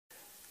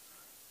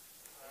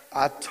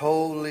I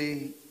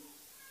totally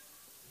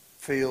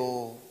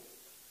feel,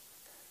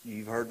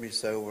 you've heard me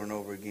say over and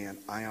over again,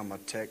 I am a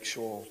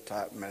textual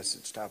type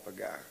message type of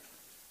guy.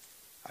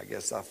 I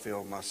guess I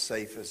feel my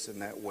safest in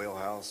that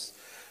wheelhouse.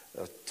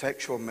 A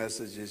textual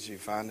message is you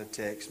find a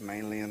text,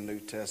 mainly in the New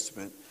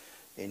Testament,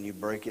 and you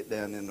break it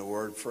down into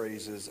word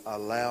phrases,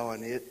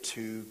 allowing it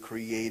to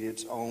create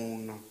its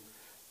own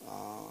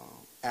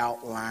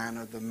outline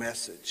of the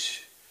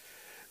message.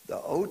 The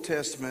Old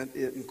Testament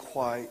isn't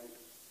quite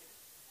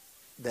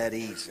that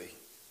easy.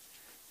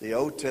 The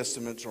Old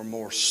Testaments are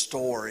more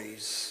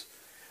stories.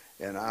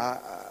 And I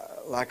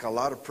like a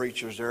lot of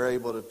preachers, they're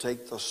able to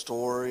take the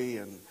story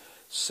and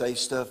say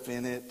stuff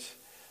in it.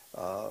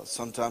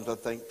 Sometimes I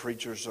think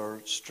preachers are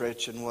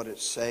stretching what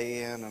it's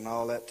saying and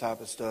all that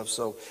type of stuff.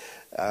 So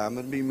I'm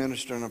going to be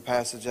ministering a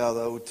passage out of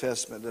the Old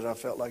Testament that I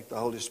felt like the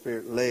Holy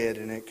Spirit led,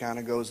 and it kind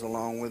of goes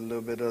along with a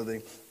little bit of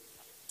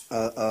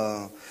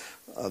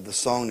the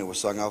song that was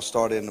sung. I'll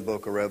start in the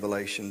book of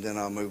Revelation, then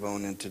I'll move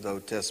on into the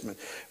Old Testament.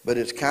 But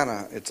it's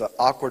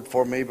awkward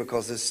for me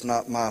because it's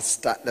not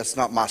that's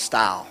not my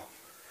style.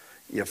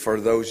 Yeah,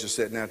 for those just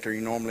sitting out there,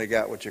 you normally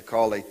got what you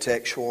call a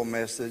textual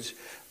message.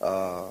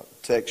 You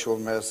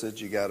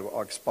got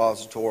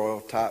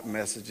expositorial type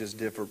messages,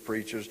 different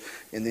preachers,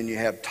 and then you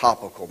have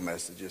topical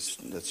messages.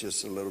 That's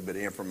just a little bit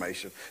of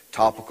information.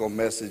 Topical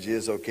message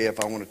is, okay, if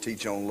I want to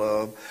teach on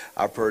love,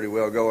 I pretty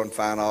well go and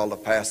find all the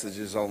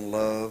passages on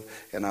love,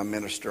 and I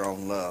minister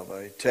on love.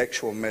 A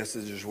textual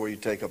message is where you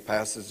take a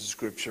passage of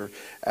Scripture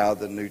out of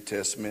the New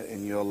Testament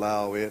and you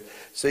allow it.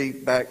 See,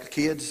 back,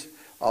 kids,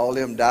 all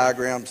them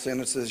diagram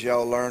sentences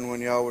y'all learned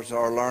when y'all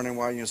are learning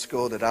while you're in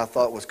school that I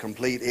thought was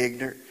complete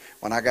ignorant.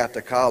 When I got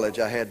to college,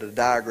 I had to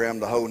diagram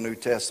the whole New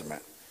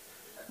Testament,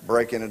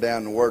 breaking it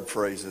down in word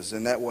phrases,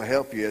 and that will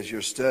help you as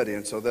you're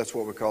studying. So that's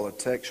what we call a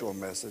textual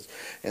message.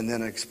 And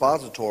then an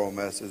expositorial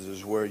message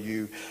is where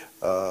you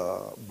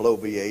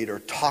bloviate or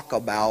talk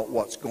about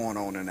what's going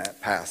on in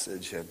that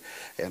passage, and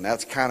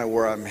that's kind of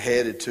where I'm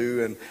headed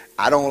to. And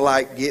I don't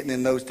like getting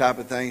in those type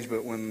of things,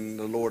 but when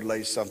the Lord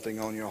lays something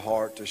on your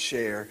heart to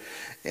share,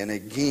 and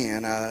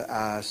again,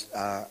 I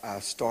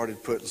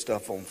started putting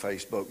stuff on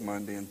Facebook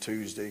Monday and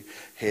Tuesday,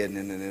 heading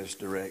in this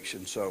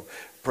direction. So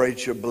pray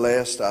that you're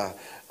blessed. I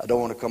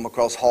don't want to come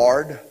across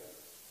hard,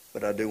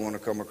 but I do want to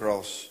come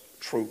across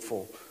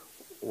truthful,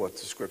 what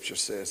the Scripture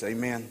says.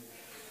 Amen.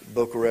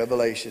 Book of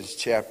Revelation,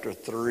 chapter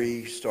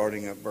 3,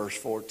 starting at verse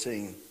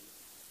 14.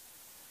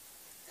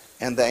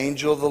 And the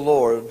angel of the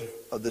Lord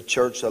of the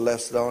church of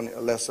Laodiceans,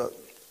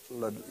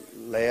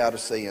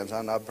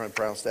 I know I've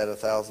pronounced that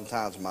 1,000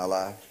 times in my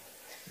life.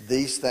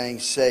 These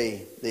things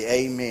say the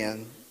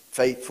Amen,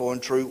 faithful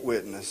and true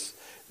witness,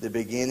 the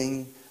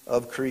beginning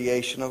of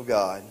creation of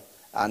God.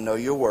 I know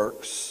your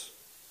works,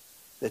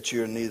 that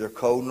you are neither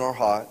cold nor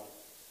hot.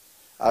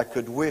 I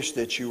could wish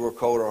that you were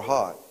cold or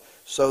hot.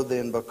 So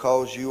then,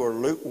 because you are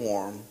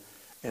lukewarm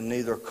and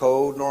neither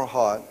cold nor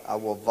hot, I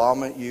will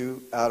vomit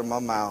you out of my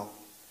mouth.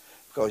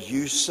 Because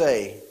you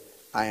say,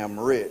 I am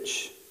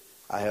rich,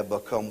 I have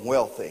become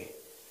wealthy,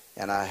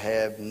 and I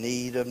have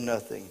need of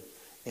nothing,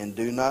 and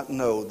do not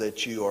know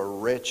that you are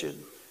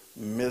wretched,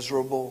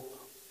 miserable,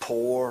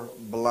 poor,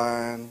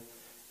 blind,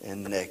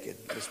 and naked.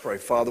 Let's pray.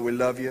 Father, we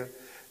love you.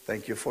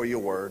 Thank you for your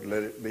word.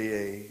 Let it be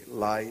a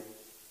light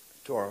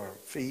to our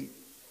feet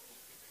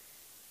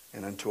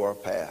and unto our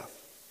path.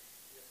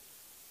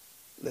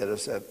 Let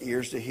us have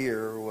ears to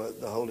hear what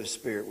the Holy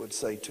Spirit would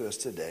say to us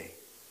today.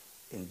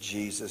 In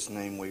Jesus'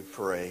 name we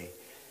pray.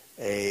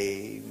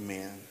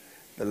 Amen.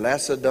 The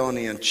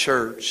Laodicean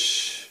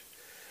church,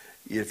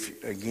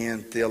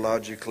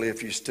 theologically,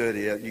 if you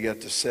study it, you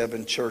got the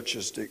 7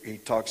 churches that he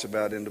talks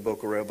about in the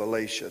book of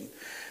Revelation.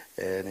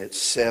 And it's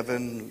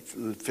 7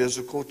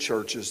 physical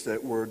churches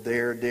that were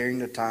there during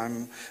the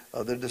time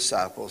of the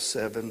disciples.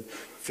 7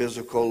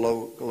 physical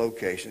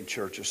locations.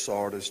 Church of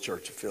Sardis,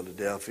 Church of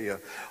Philadelphia.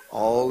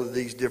 All of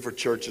these different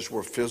churches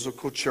were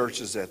physical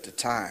churches at the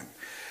time.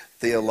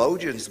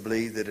 Theologians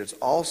believe that it's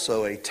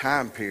also a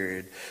time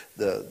period.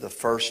 The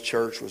first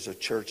church was a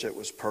church that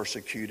was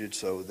persecuted,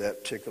 so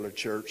that particular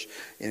church,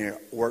 and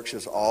it works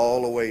us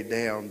all the way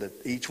down that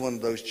each one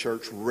of those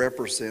churches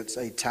represents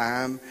a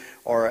time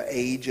or an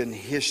age in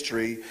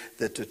history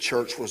that the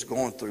church was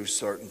going through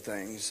certain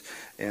things.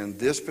 And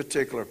this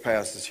particular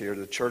passage here,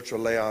 the church of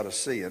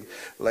Laodicea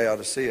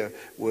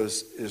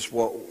is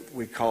what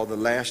we call the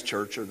last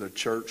church, or the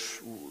church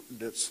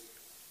that's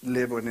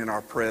living in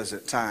our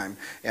present time.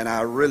 And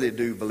I really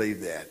do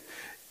believe that.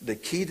 The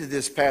key to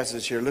this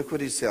passage here, look what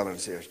he's telling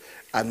us here.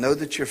 I know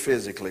that you're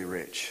physically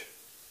rich.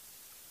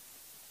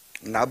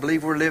 And I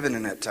believe we're living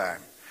in that time.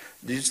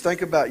 Just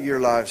think about your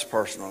lives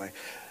personally.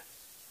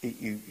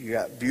 You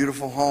got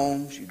beautiful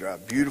homes, you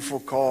drive beautiful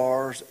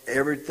cars,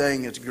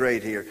 everything is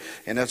great here.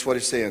 And that's what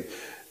he's saying.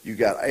 You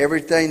got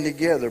everything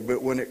together,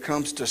 but when it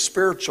comes to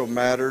spiritual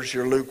matters,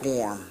 you're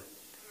lukewarm.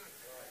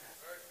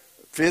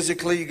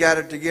 Physically, you got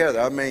it together.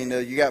 I mean,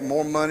 you got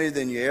more money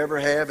than you ever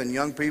have. And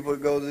young people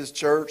that go to this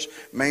church,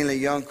 mainly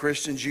young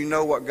Christians, you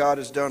know what God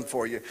has done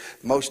for you.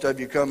 Most of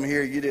you come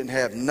here, you didn't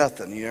have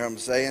nothing. You know what I'm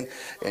saying?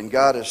 And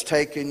God has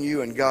taken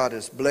you, and God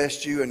has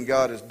blessed you, and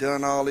God has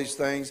done all these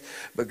things.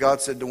 But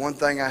God said, the one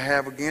thing I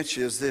have against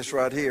you is this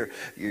right here.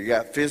 You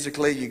got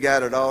physically, you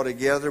got it all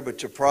together.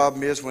 But your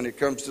problem is when it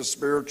comes to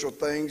spiritual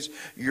things,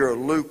 you're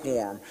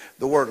lukewarm.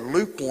 The word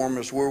lukewarm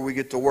is where we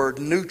get the word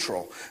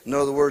neutral. In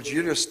other words,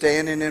 you're just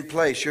standing in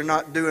place. You're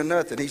not doing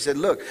nothing. He said,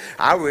 look,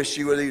 I wish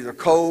you were either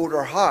cold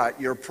or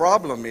hot. Your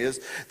problem is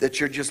that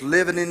you're just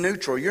living in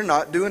neutral. You're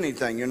not doing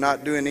anything. You're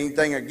not doing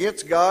anything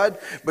against God,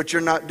 but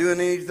you're not doing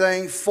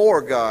anything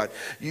for God.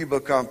 You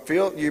become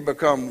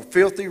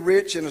filthy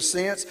rich in a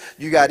sense.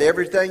 You got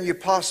everything you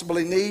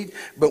possibly need,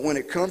 but when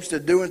it comes to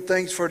doing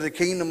things for the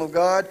kingdom of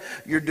God,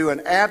 you're doing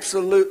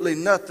absolutely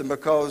nothing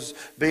because,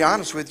 be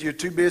honest with you, you're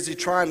too busy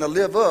trying to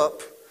live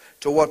up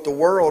to what the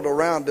world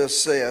around us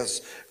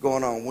says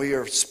going on. We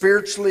are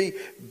spiritually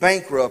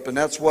bankrupt, and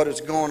that's what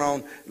is going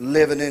on,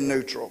 living in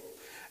neutral.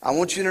 I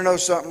want you to know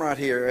something right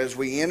here. As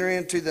we enter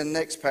into the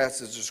next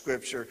passage of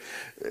Scripture,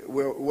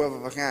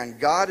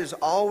 God is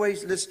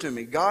always, listen to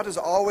me, God is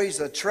always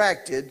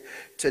attracted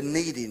to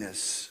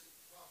neediness.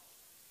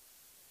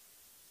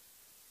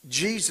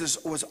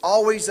 Jesus was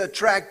always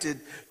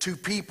attracted to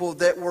people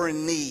that were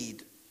in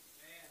need.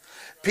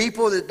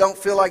 People that don't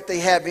feel like they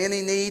have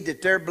any need,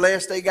 that they're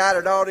blessed, they got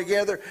it all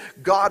together.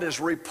 God is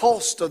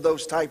repulsed to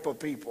those type of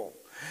people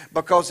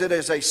because it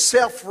is a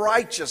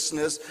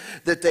self-righteousness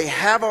that they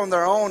have on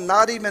their own,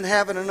 not even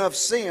having enough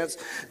sense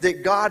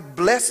that God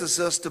blesses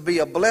us to be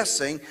a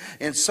blessing,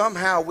 and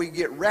somehow we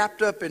get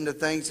wrapped up into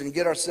things and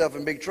get ourselves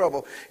in big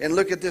trouble. And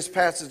look at this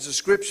passage of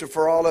Scripture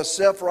for all us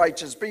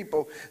self-righteous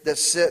people that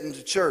sit in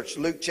the church.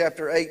 Luke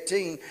chapter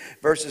 18,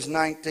 verses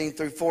 19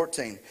 through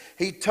 14.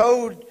 He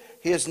told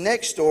his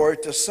next story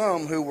to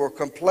some who were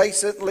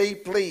complacently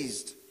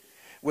pleased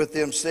with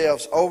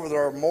themselves over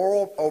their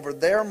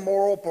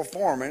moral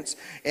performance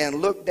and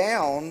looked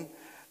down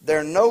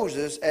their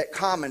noses at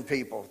common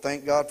people.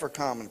 Thank God for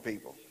common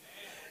people.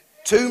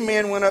 2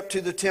 men went up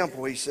to the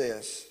temple, he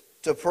says,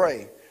 to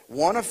pray.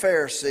 One a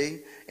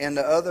Pharisee and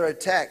the other a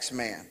tax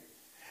man.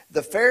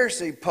 The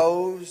Pharisee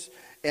posed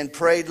and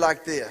prayed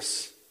like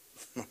this.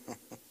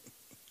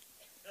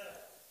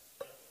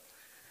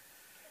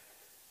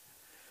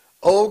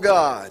 Oh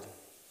God,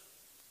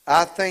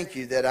 I thank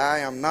you that I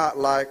am not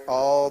like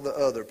all the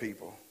other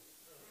people.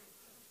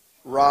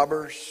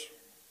 Robbers,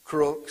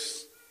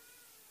 crooks,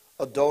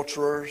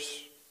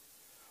 adulterers,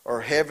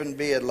 or heaven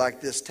bid like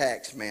this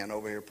tax man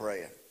over here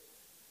praying.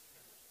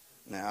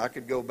 Now, I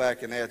could go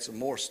back and add some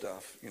more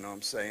stuff, you know what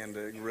I'm saying,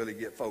 to really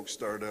get folks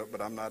stirred up,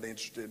 but I'm not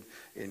interested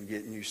in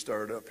getting you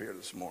stirred up here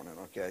this morning,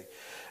 okay?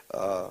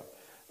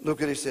 Look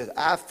what he said.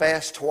 I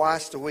fast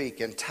twice a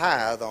week and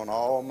tithe on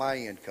all my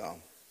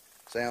income.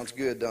 Sounds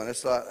good, don't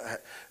it?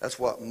 That's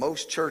what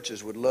most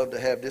churches would love to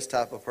have this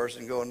type of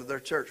person go into their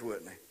church,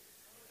 wouldn't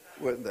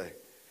they? Wouldn't they?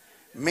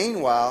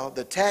 Meanwhile,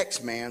 the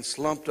tax man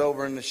slumped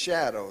over in the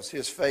shadows.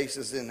 His face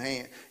is in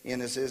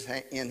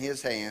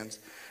his hands,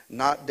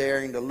 not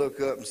daring to look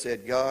up, and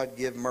said, God,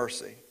 give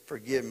mercy.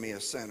 Forgive me,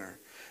 a sinner.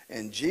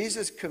 And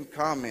Jesus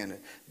commented,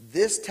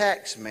 this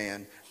tax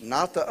man,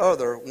 not the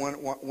other,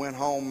 went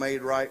home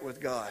made right with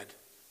God.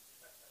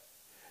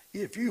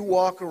 If you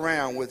walk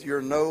around with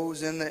your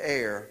nose in the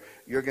air,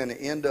 you're going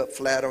to end up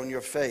flat on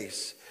your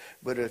face.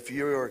 But if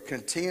you are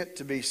content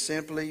to be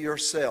simply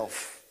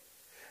yourself,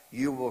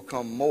 you will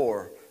become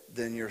more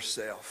than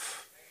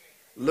yourself.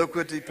 Look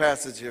what the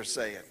passage here is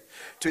saying.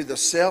 To the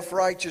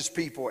self-righteous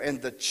people,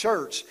 and the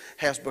church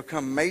has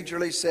become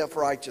majorly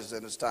self-righteous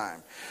in its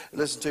time.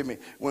 Listen to me.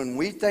 When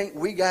we think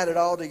we got it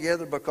all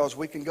together because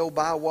we can go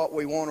buy what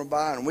we want to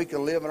buy and we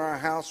can live in our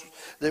house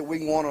that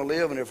we want to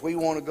live, and if we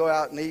want to go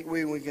out and eat,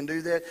 we can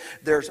do that.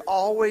 There's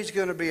always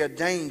going to be a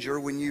danger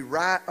when you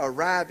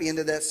arrive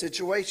into that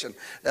situation.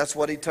 That's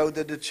what he told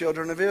the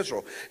children of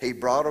Israel. He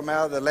brought them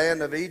out of the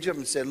land of Egypt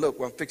and said, look,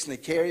 I'm fixing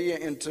to carry you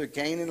into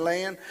Canaan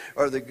land,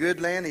 or the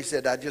good land. He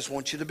said, I just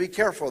want you to be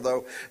careful,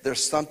 though.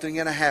 There's something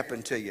going to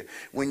happen to you.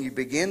 When you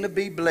begin to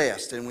be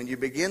blessed, and when you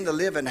begin to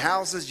live in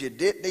houses you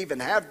didn't even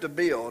have to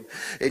build,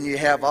 and you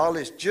have all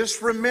this, just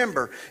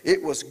remember,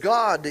 it was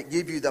God that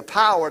gave you the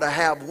power to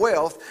have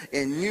wealth,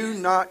 and you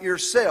not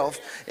yourself.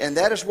 And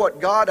that is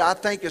what God, I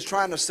think, is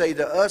trying to say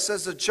to us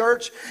as a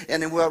church,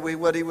 and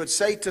what he would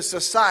say to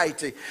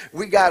society.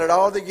 We got it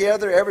all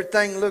together,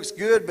 everything looks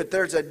good, but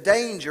there's a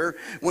danger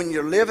when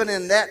you're living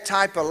in that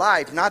type of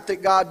life. Not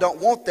that God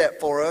don't want that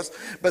for us,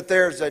 but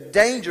there's a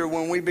danger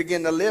when we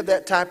begin to live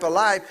that type of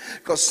life,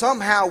 because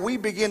somehow we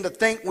begin to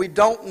think we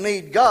don't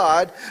need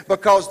God,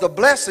 because the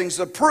blessings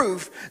are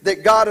proof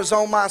that God is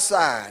on my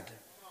side.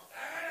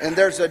 And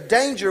there's a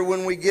danger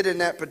when we get in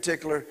that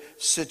particular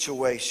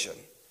situation.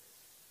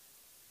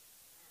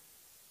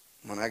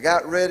 When I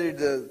got ready,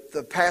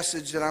 the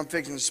passage that I'm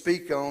fixing to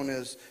speak on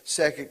is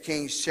 2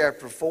 Kings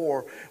chapter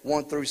 4,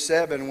 1 through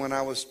 7. When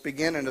I was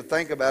beginning to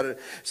think about it, it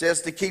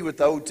says the key with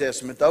the Old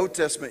Testament. The Old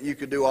Testament, you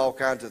could do all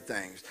kinds of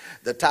things.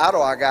 The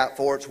title I got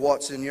for it's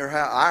What's in Your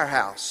House, Our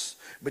House.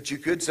 But you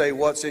could say,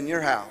 what's in your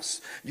house?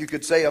 You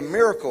could say a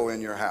miracle in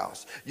your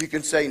house. You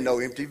can say no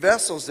empty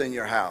vessels in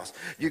your house.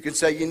 You can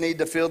say you need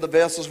to fill the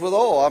vessels with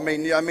oil. I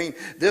mean,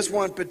 this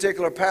one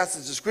particular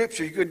passage of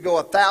Scripture, you could go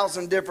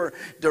 1,000 different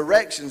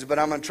directions, but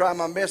I'm going to try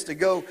my best to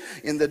go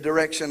in the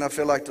direction I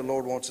feel like the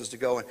Lord wants us to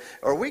go in.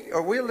 Are we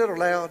a little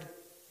loud?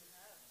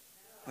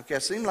 Okay,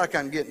 it seems like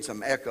I'm getting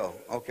some echo.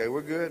 Okay,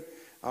 we're good?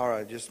 All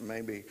right, just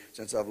maybe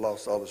since I've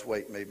lost all this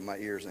weight, maybe my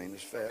ears ain't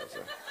as fast. So.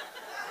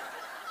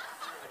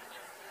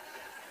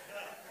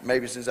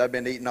 Maybe since I've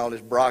been eating all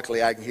this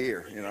broccoli, I can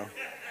hear,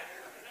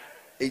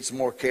 Eat some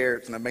more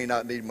carrots, and I may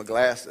not need my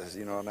glasses,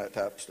 and that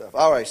type of stuff.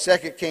 All right,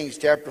 2 Kings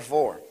chapter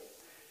 4.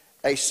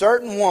 A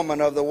certain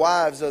woman of the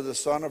wives of the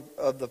son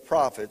of the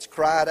prophets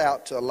cried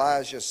out to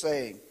Elijah,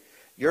 saying,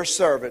 Your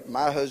servant,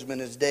 my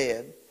husband, is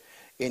dead,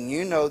 and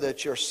you know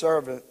that your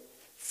servant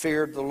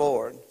feared the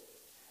Lord,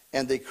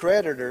 and the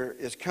creditor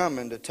is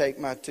coming to take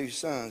my 2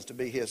 sons to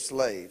be his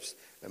slaves.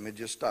 Let me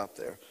just stop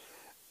there.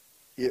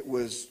 It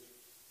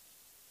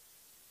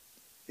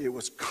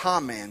was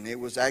common, it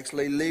was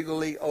actually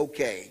legally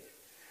okay,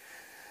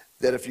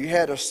 that if you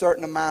had a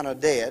certain amount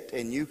of debt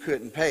and you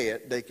couldn't pay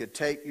it, they could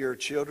take your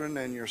children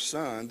and your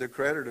son, the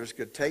creditors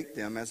could take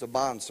them as a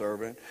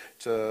bondservant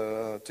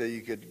till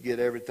you could get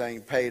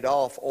everything paid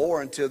off,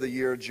 or until the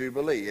year of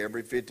Jubilee.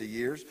 Every 50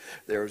 years,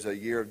 there was a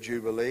year of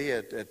Jubilee.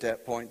 At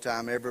that point in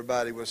time,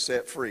 everybody was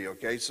set free,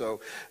 okay?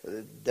 So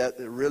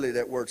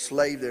that word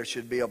slave there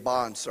should be a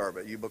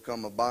bondservant. You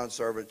become a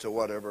bondservant to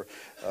whatever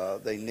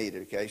they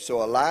needed, okay?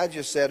 So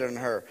Elijah said unto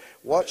her,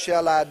 What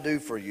shall I do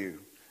for you?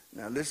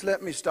 Now,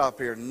 let me stop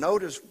here.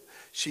 Notice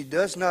she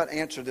does not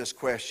answer this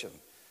question.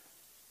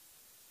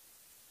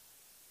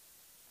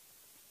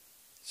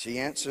 She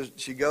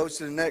goes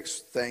to the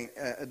next thing,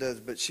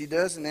 but she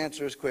doesn't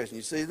answer this question.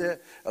 You see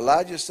that?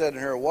 Elijah said to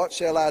her, What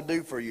shall I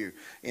do for you?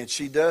 And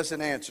she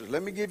doesn't answer.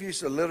 Let me give you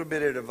a little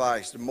bit of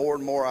advice. The more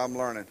and more I'm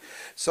learning.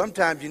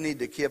 Sometimes you need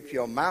to keep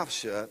your mouth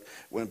shut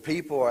when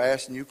people are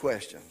asking you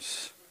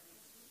questions.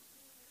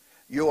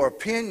 Your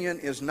opinion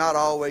is not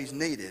always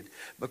needed,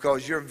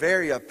 because your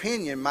very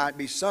opinion might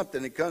be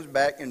something that comes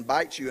back and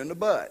bites you in the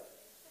butt.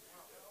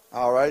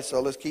 All right,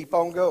 so let's keep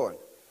on going.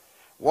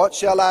 What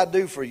shall I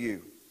do for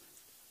you?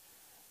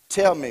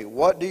 Tell me,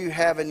 what do you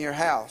have in your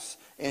house?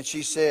 And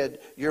she said,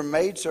 Your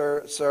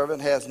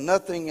maidservant has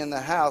nothing in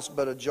the house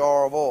but a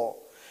jar of oil.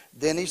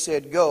 Then he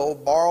said, Go,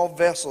 borrow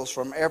vessels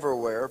from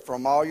everywhere,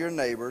 from all your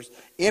neighbors,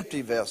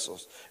 empty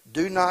vessels.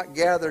 Do not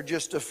gather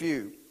just a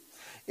few.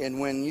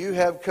 And when you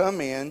have come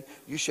in,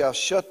 you shall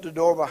shut the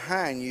door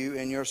behind you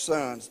and your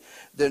sons.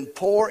 Then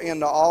pour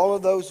into all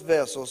of those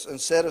vessels and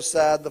set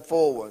aside the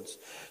full ones.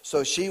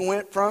 So she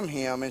went from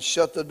him and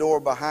shut the door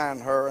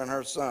behind her and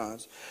her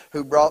sons,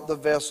 who brought the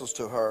vessels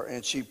to her,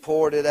 and she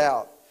poured it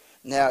out.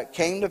 Now it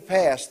came to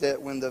pass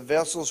that when the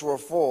vessels were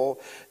full,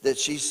 that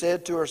she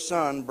said to her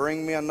son,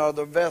 Bring me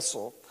another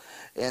vessel.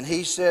 And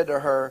he said to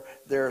her,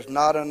 There is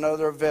not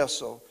another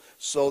vessel.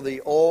 So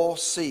the oil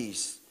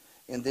ceased.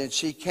 And then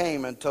she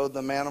came and told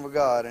the man of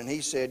God, and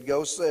he said,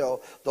 Go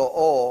sell the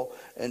oil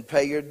and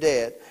pay your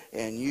debt,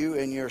 and you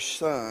and your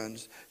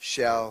sons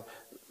shall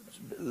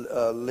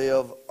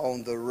live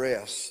on the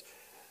rest.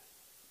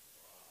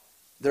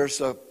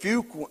 There's a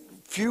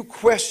few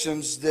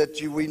questions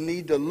that we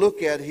need to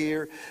look at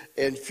here,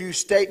 and few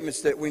statements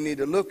that we need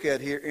to look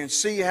at here and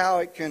see how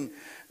it can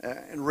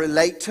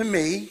relate to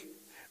me,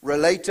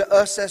 relate to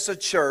us as a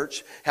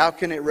church. How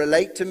can it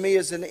relate to me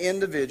as an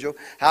individual?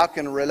 How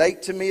can it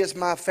relate to me as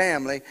my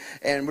family?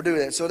 And we'll do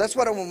that. So that's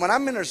what when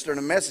I'm ministering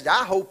a message,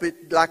 I hope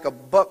it, like a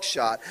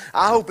buckshot,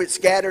 I hope it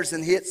scatters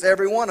and hits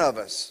every one of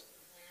us.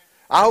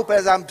 I hope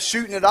as I'm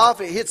shooting it off,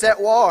 it hits that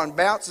wall and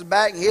bounces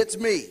back and hits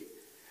me.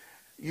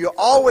 You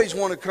always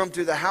want to come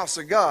to the house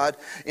of God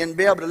and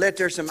be able to let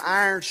there's some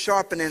iron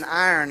sharpening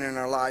iron in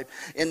our life.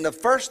 And the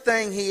first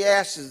thing he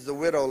asks the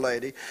widow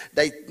lady,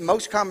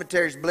 most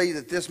commentaries believe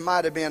that this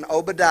might have been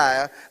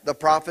Obadiah, the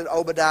prophet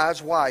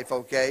Obadiah's wife,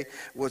 okay,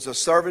 was a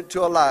servant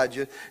to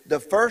Elijah.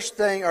 The first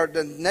thing, or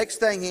the next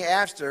thing he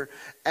asked her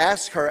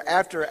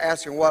after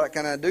asking, What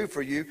can I do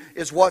for you,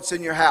 is what's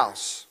in your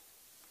house?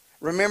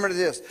 Remember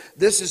this.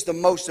 This is the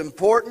most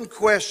important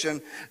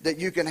question that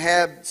you can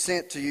have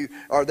sent to you,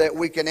 or that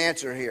we can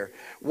answer here.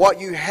 What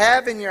you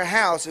have in your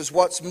house is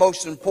what's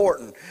most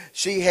important.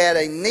 She had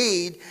a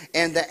need,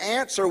 and the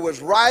answer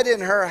was right in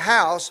her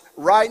house,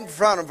 right in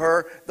front of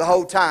her the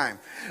whole time.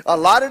 A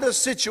lot of the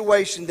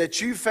situation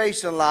that you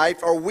face in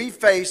life, or we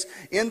face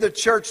in the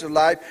church of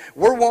life,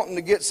 we're wanting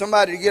to get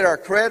somebody to get our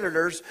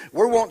creditors.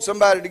 We're wanting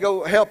somebody to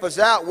go help us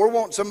out. We're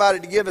wanting somebody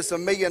to give us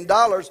 $1 million.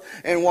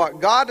 And what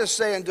God is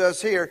saying to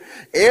us here,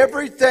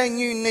 everything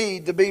you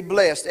need to be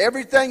blessed,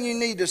 everything you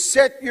need to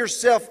set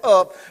yourself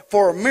up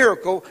for a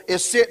miracle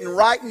is sitting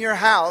right in your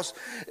house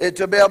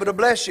to be able to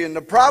bless you. And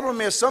the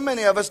problem is so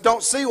many of us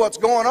don't see what's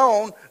going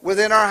on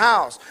within our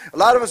house. A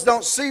lot of us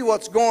don't see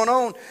what's going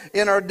on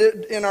in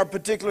our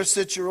particular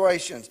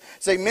situations.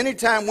 See, many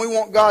times we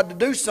want God to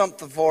do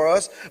something for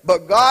us,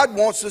 but God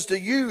wants us to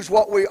use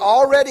what we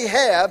already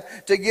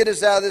have to get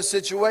us out of this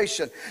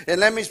situation. And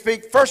let me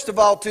speak first of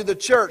all to the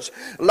church.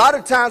 A lot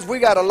of times we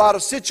got a lot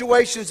of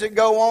situations that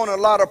go on, a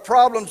lot of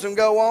problems that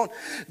go on.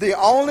 The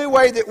only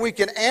way that we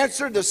can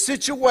answer the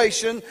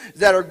situation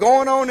that are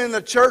going on in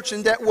the church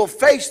and that will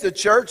face the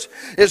church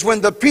is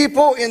when the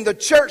people in the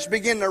church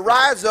begin to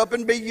rise up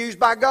and be used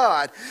by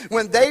God.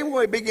 When they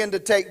will begin to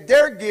take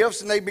their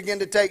gifts and they begin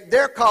to take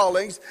their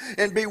callings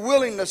and be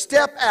willing to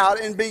step out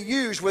and be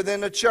used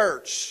within the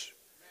church.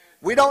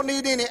 We don't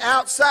need any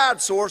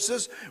outside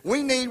sources.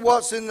 We need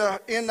what's in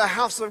the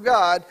house of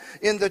God,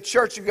 in the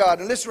church of God.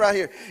 And listen right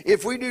here.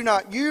 If we do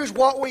not use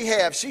what we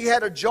have, she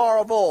had a jar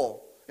of oil.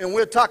 And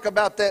we'll talk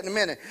about that in a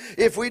minute.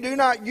 If we do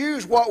not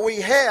use what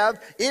we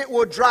have, it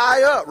will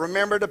dry up.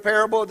 Remember the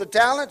parable of the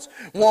talents?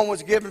 One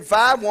was given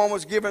 5, one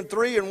was given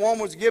 3, and one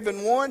was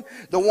given 1.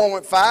 The one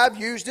with 5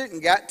 used it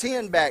and got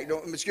 10 back.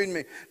 Excuse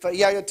me.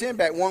 Yeah, got 10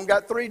 back. One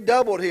got 3,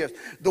 doubled his.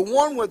 The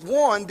one with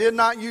 1 did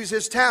not use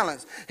his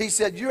talents. He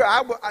said, you're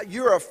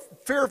a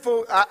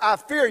fearful, I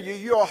fear you.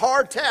 You're a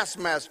hard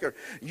taskmaster.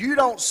 You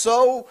don't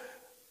sow,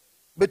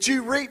 but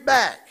you reap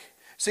back.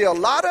 See, a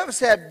lot of us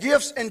have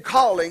gifts and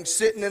callings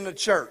sitting in the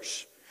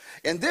church.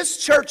 And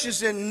this church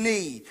is in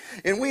need.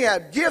 And we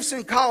have gifts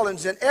and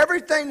callings, and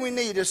everything we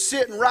need is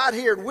sitting right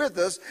here with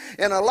us.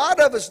 And a lot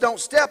of us don't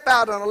step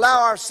out and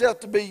allow ourselves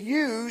to be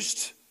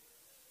used.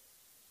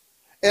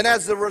 And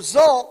as a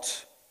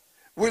result,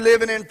 we're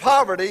living in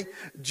poverty,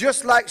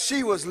 just like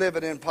she was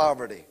living in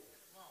poverty.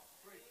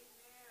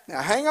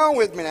 Now, hang on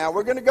with me now.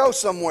 We're going to go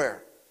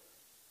somewhere.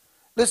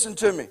 Listen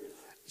to me.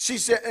 She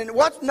said, and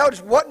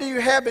notice, what do you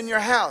have in your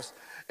house?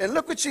 And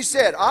look what she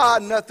said.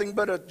 Nothing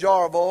but a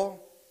jar of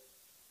oil.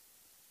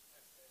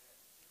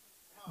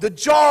 The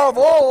jar of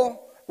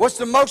oil was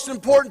the most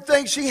important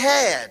thing she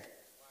had.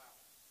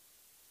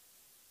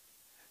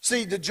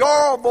 See, the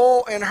jar of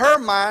oil in her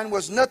mind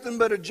was nothing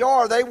but a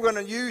jar they were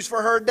going to use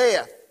for her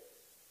death.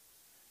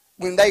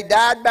 When they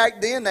died back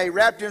then, they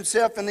wrapped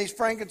themselves in these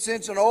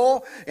frankincense and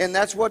oil, and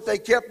that's what they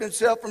kept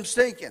themselves from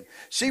stinking.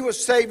 She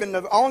was saving,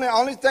 the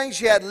only thing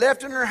she had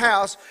left in her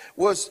house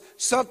was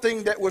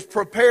something that was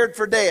prepared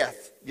for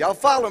death. Y'all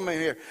follow me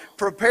here?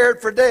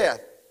 Prepared for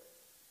death.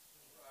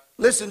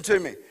 Listen to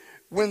me.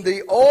 When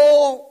the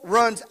oil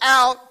runs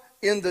out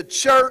in the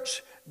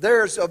church,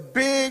 there's a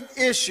big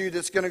issue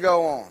that's going to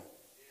go on.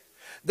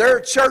 There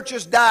are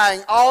churches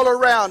dying all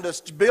around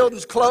us.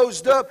 Buildings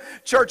closed up.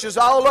 Churches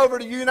all over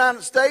the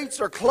United States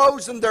are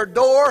closing their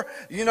door.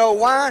 You know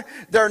why?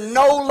 They're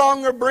no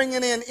longer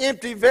bringing in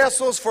empty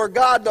vessels for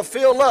God to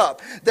fill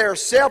up. They're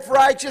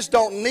self-righteous,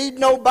 don't need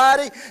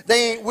nobody.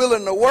 They ain't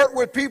willing to work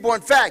with people.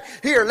 In fact,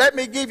 here, let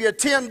me give you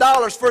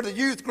 $10 for the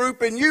youth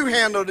group and you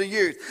handle the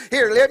youth.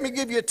 Here, let me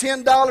give you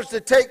 $10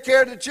 to take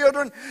care of the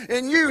children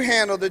and you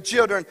handle the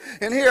children.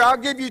 And here, I'll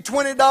give you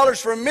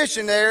 $20 for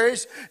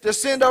missionaries to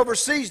send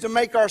overseas to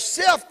make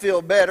ourselves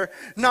feel better,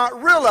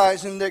 not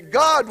realizing that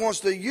God wants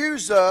to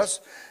use us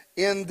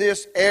in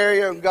this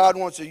area and God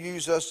wants to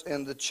use us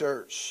in the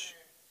church.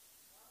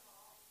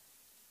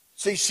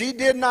 See, she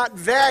did not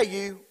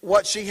value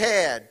what she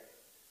had.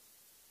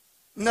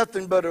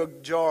 Nothing but a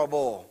jar of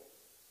oil.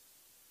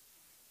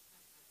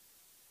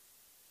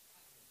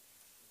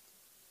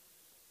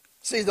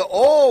 See, the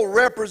oil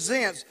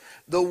represents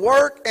the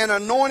work and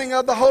anointing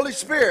of the Holy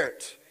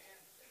Spirit.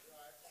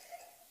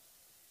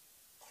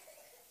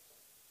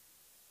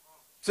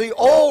 See,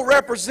 oil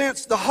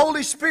represents the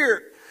Holy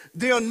Spirit,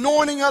 the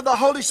anointing of the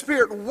Holy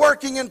Spirit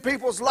working in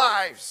people's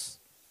lives.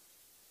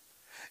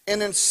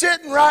 And in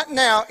sitting right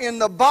now in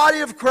the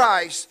body of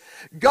Christ,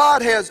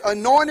 God has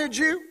anointed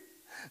you.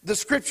 The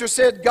scripture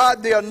said,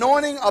 God, the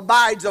anointing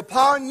abides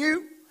upon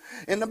you.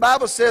 And the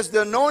Bible says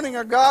the anointing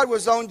of God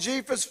was on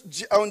Jesus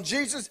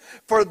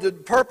for the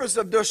purpose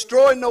of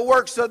destroying the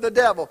works of the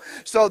devil.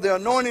 So the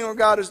anointing of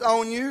God is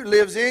on you,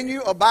 lives in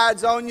you,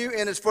 abides on you,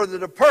 and is for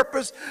the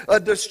purpose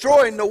of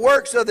destroying the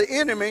works of the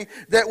enemy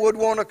that would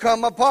want to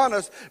come upon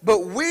us.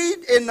 But we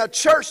in the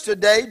church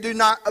today do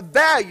not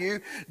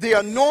value the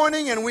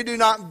anointing, and we do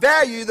not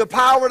value the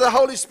power of the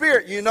Holy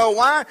Spirit. You know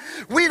why?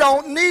 We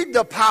don't need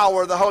the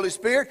power of the Holy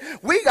Spirit.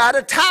 We got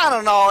a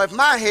Tylenol. If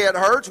my head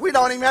hurts, we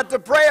don't even have to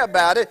pray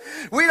about it.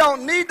 We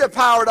don't need the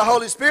power of the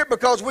Holy Spirit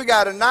because we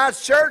got a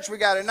nice church, we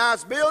got a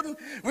nice building,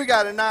 we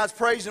got a nice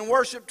praise and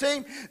worship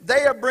team.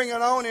 They are bringing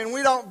on, and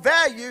we don't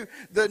value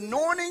the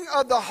anointing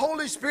of the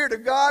Holy Spirit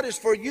of God is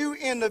for you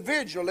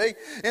individually,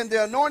 and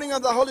the anointing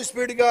of the Holy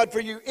Spirit of God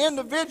for you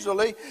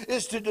individually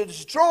is to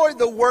destroy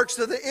the works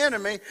of the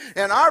enemy.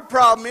 And our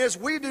problem is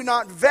we do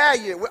not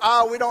value,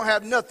 we don't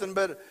have nothing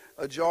but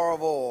a jar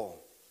of oil.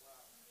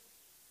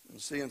 And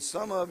seeing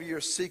some of you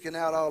are seeking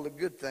out all the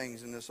good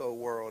things in this old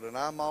world, and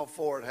I'm all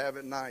for it, have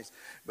it nice,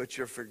 but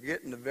you're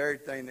forgetting the very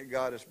thing that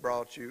God has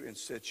brought you and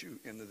set you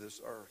into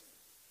this earth.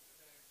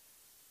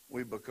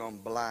 We become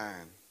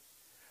blind.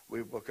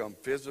 We become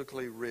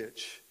physically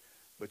rich,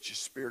 but you're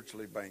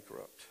spiritually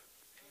bankrupt.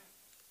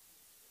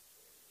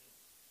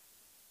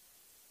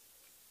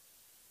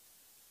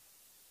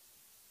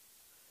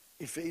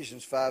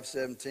 Ephesians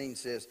 5:17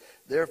 says,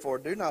 therefore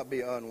do not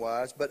be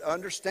unwise, but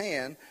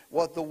understand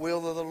what the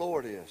will of the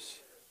Lord is.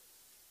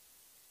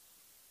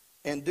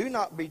 And do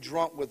not be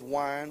drunk with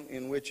wine,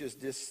 in which is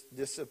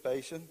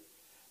dissipation,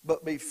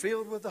 but be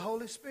filled with the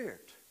Holy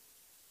Spirit.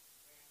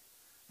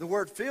 The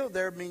word filled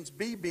there means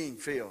being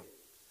filled.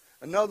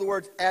 In other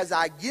words, as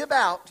I give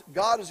out,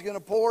 God is going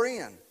to pour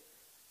in.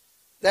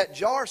 That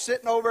jar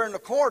sitting over in the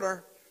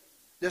corner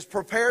that's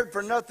prepared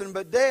for nothing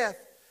but death,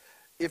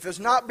 if it's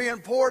not being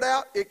poured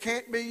out, it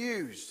can't be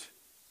used.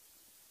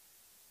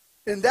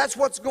 And that's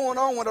what's going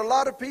on with a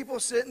lot of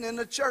people sitting in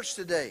the church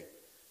today.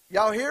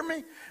 Y'all hear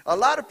me? A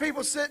lot of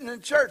people sitting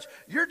in church,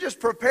 you're just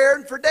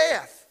preparing for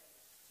death.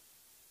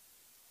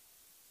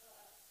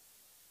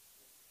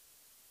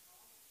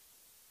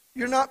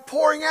 You're not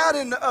pouring out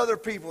into other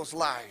people's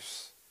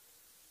lives.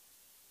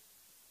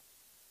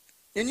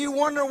 And you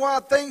wonder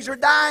why things are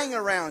dying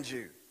around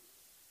you.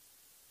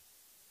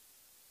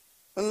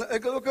 And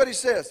look what he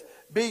says.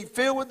 Being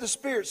filled with the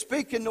Spirit,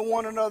 speaking to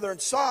one another in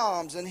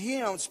psalms and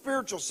hymns,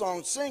 spiritual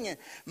songs, singing,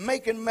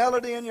 making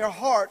melody in your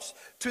hearts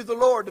to the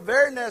Lord. The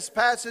very next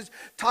passage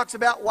talks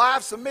about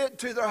wives submitting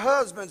to their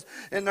husbands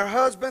and their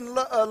husband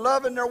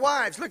loving their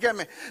wives. Look at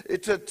me.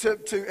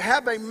 To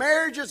have a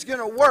marriage that's going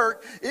to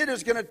work, it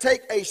is going to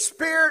take a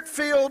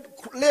Spirit-filled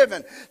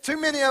living.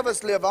 Too many of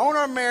us live on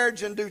our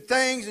marriage and do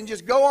things and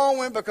just go on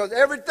with because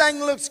everything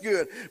looks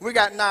good. We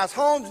got nice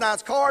homes,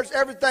 nice cars,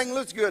 everything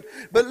looks good.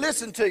 But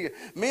listen to you,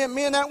 me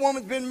and that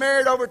woman's been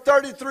married over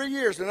 33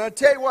 years, and I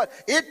tell you what,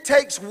 it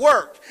takes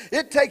work.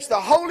 It takes the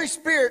Holy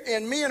Spirit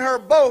in me and her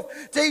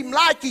both to even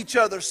like each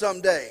other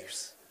some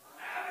days.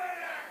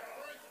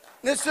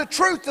 And it's the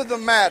truth of the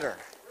matter.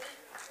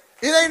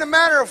 It ain't a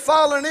matter of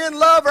falling in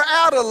love or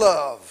out of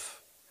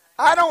love.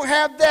 I don't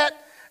have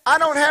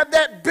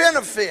that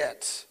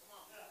benefit.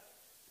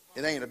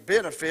 It ain't a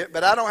benefit,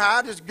 but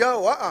I just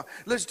go.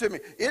 Listen to me.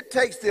 It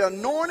takes the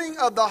anointing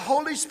of the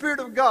Holy Spirit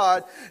of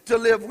God to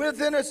live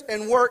within us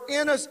and work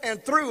in us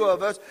and through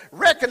of us.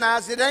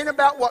 Recognize it ain't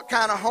about what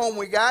kind of home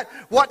we got,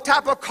 what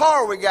type of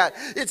car we got.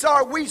 It's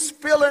are we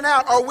spilling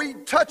out? Are we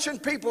touching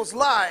people's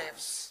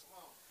lives?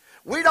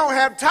 We don't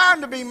have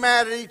time to be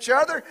mad at each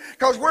other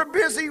because we're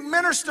busy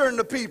ministering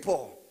to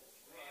people.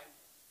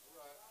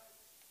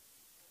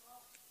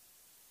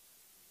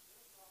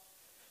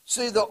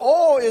 See, the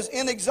oil is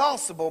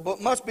inexhaustible, but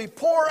must be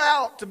poured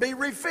out to be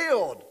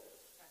refilled.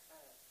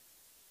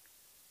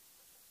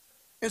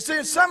 And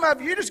see, some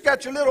of you just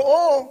got your little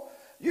oil.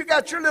 You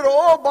got your little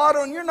oil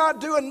bottle, and you're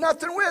not doing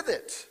nothing with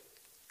it.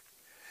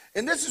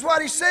 And this is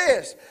what he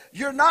says: he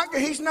can't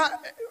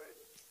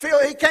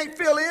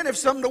fill in if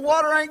some of the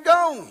water ain't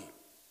gone.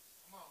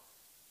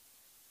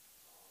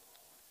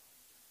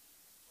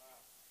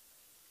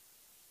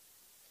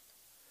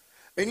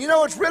 And you know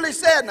what's really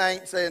sad, and I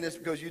ain't saying this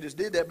because you just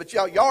did that, but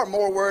y'all are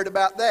more worried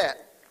about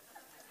that.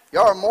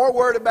 Y'all are more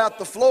worried about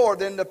the floor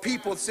than the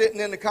people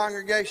sitting in the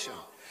congregation.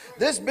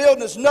 This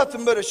building is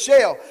nothing but a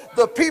shell.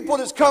 The people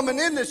that's coming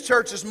in this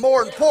church is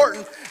more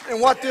important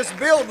than what this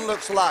building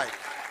looks like.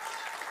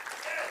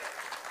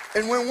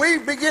 And when we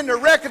begin to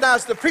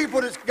recognize the people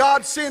that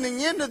God's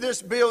sending into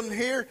this building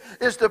here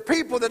is the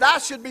people that I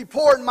should be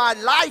pouring my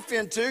life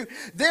into,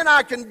 then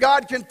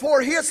God can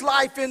pour His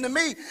life into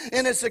me.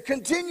 And it's a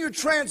continued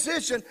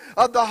transition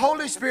of the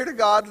Holy Spirit of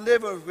God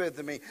living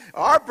with me.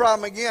 Our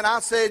problem, again, I'll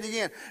say it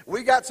again,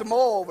 we got some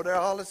oil over there.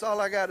 That's all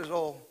I got is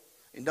oil.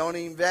 And don't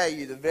even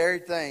value the very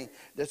thing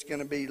that's going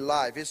to be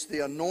life. It's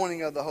the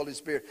anointing of the Holy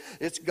Spirit.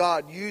 It's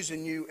God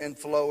using you and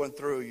flowing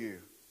through you.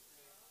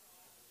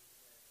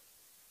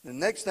 The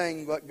next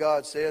thing what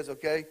God says,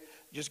 okay,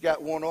 just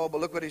got one oil,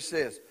 but look what he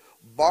says.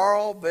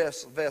 Borrow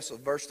vessels.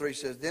 Verse 3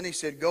 says, then he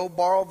said, go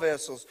borrow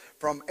vessels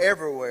from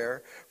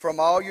everywhere, from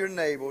all your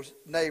neighbors,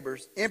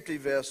 empty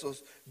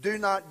vessels. Do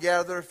not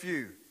gather a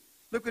few.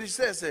 Look what he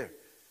says there.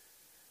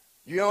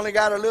 You only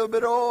got a little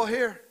bit of oil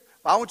here?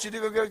 I want you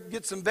to go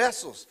get some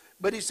vessels.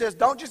 But he says,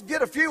 don't just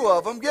get a few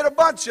of them, get a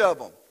bunch of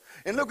them.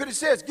 And look what it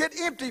says, get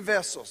empty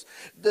vessels.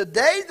 The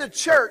day the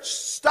church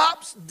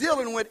stops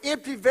dealing with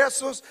empty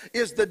vessels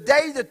is the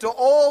day that the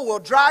oil will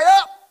dry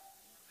up.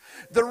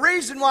 The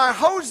reason why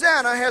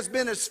Hosanna has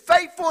been as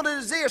faithful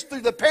as it is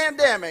through the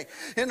pandemic,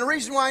 and the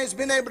reason why it's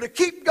been able to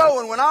keep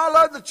going when all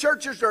other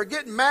churches are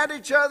getting mad at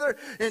each other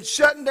and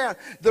shutting down,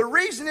 the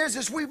reason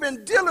is we've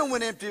been dealing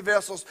with empty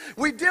vessels.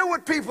 We deal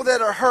with people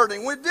that are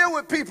hurting. We deal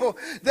with people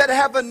that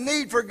have a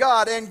need for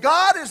God, and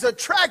God is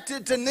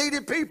attracted to needy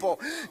people.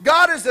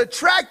 God is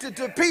attracted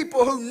to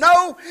people who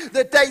know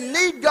that they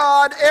need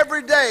God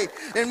every day.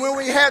 And when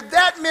we have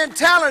that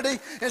mentality,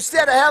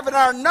 instead of having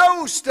our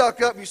nose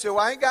stuck up, you say, well,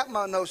 I ain't got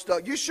my nose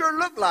stuck. You sure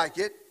look like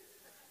it.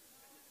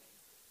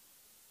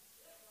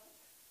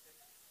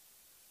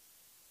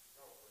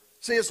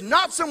 See, it's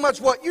not so much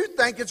what you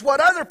think, it's what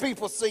other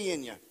people see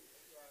in you.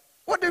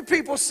 What do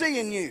people see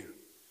in you?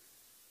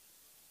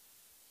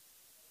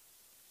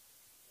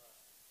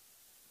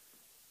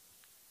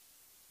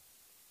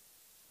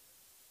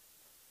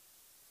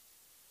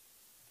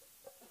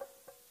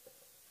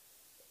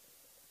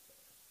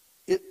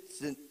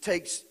 It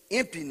takes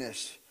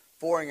emptiness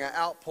for an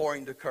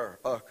outpouring to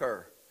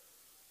occur.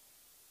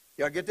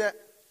 Y'all get that?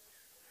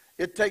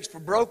 It takes for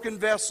broken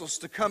vessels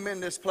to come in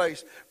this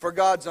place for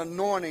God's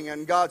anointing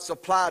and God's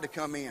supply to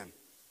come in.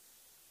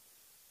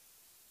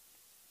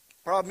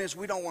 Problem is,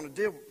 we don't want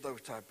to deal with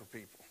those type of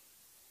people.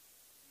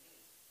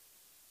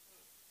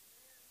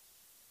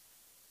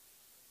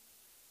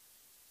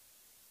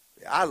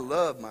 I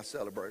love my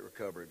Celebrate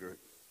Recovery group.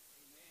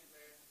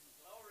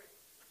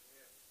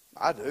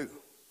 I do.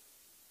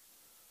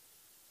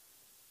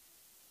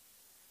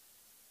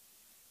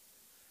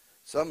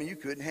 Some of you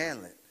couldn't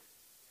handle it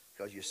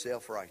because you're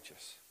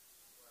self-righteous.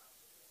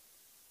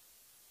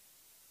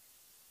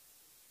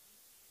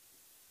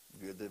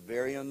 You're the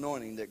very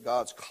anointing that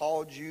God's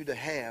called you to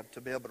have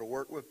to be able to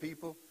work with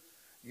people.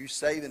 You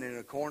saving in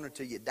a corner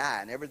till you die,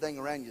 and everything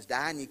around you is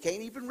dying. You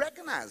can't even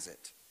recognize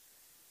it.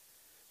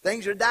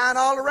 Things are dying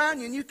all around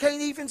you, and you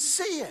can't even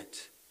see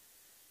it.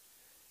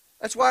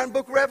 That's why in the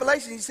book of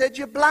Revelation he said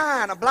you're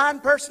blind. A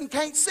blind person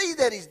can't see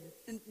that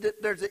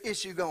there's an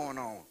issue going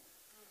on.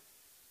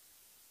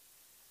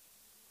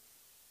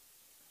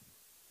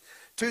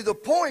 To the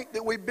point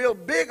that we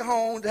build big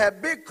homes,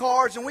 have big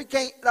cars, and we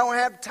don't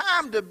have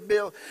time to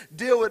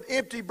deal with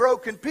empty,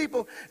 broken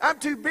people. I'm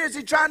too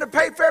busy trying to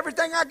pay for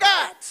everything I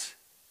got.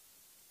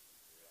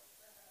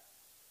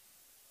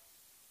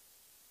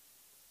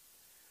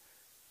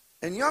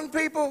 And young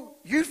people,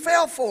 you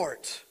fell for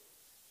it.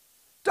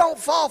 Don't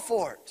fall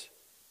for it.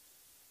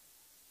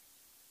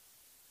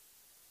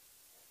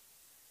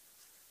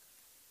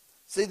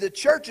 See, the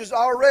church is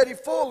already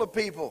full of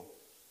people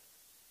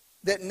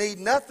that need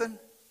nothing.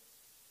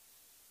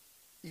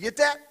 You get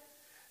that?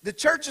 The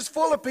church is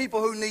full of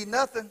people who need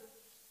nothing.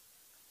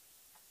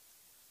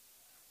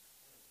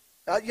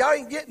 Y'all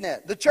ain't getting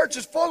that. The church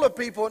is full of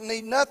people that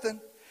need nothing.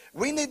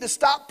 We need to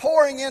stop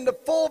pouring into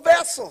full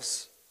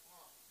vessels.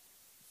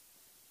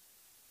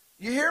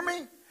 You hear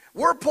me?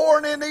 We're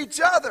pouring into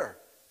each other.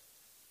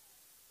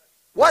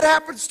 What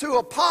happens to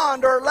a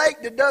pond or a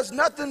lake that does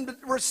nothing but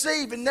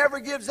receive and never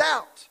gives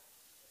out?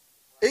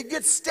 It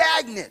gets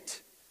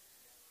stagnant.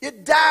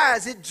 It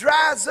dies. It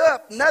dries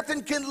up.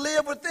 Nothing can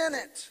live within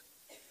it.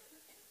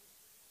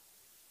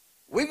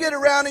 We get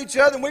around each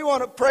other and we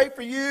want to pray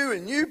for you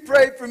and you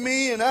pray for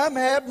me, and I'm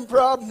having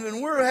problems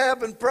and we're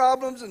having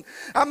problems, and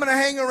I'm going to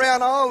hang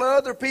around all the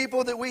other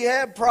people that we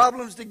have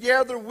problems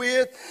together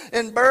with,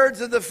 and birds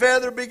of the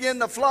feather begin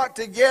to flock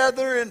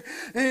together, and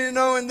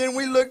then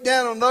we look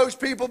down on those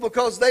people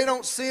because they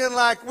don't sin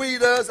like we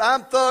does.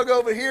 I'm thug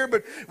over here,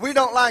 but we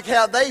don't like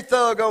how they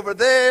thug over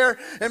there,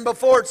 and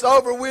before it's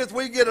over with,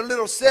 we get a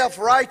little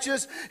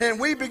self-righteous and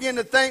we begin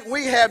to think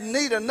we have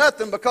need of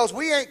nothing because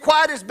we ain't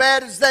quite as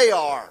bad as they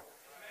are.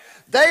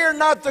 They are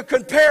not the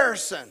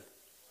comparison.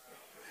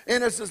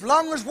 And it's as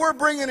long as we're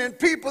bringing in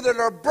people that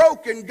are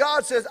broken,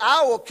 God says,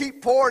 I will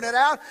keep pouring it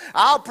out.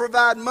 I'll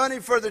provide money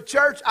for the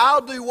church.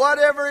 I'll do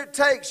whatever it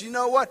takes. You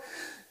know what?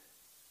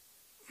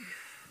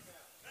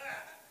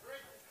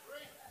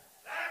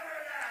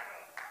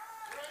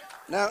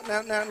 Now,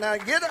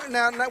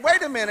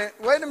 wait a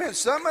minute.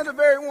 Some of the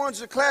very ones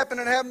that are clapping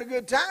and having a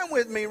good time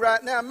with me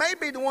right now may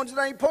be the ones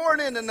that ain't pouring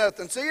into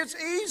nothing. See, it's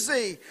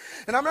easy.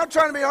 And I'm not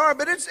trying to be hard,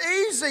 but it's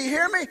easy.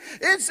 Hear me?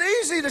 It's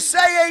easy to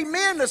say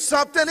amen to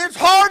something. It's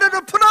harder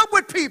to put up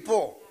with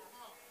people.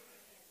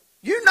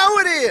 You know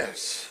it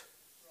is.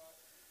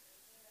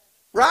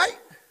 Right?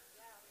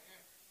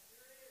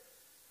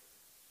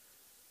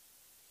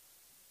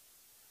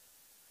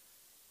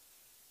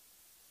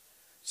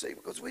 See,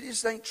 because we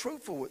just ain't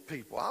truthful with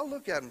people. I'll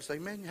look at them and say,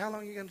 man, how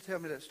long are you going to tell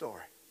me that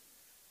story?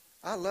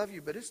 I love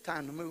you, but it's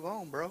time to move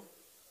on, bro.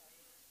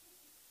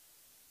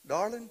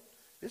 Darling,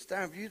 it's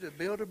time for you to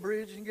build a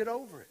bridge and get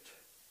over it.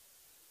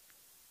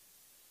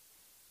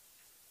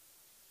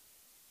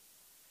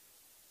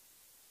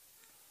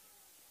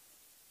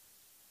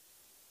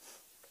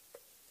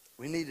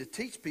 We need to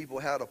teach people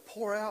how to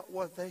pour out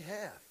what they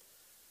have.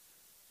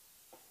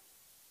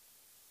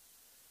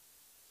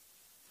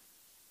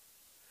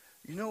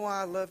 You know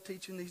why I love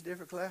teaching these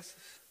different classes?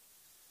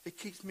 It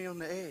keeps me on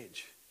the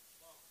edge.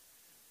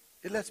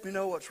 It lets me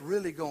know what's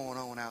really going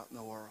on out in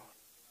the world.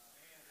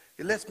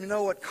 It lets me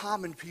know what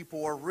common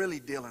people are really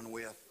dealing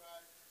with.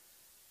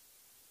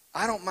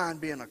 I don't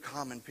mind being a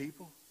common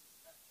people.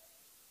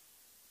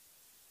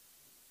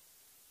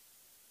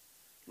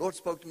 Lord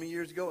spoke to me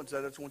years ago and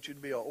said, I just want you to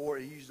be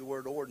he used the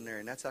word ordinary,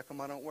 and that's how come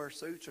I don't wear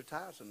suits or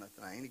ties or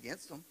nothing. I ain't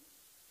against them.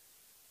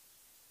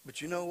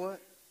 But you know what?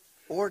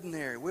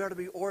 Ordinary. We ought to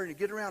be ordinary.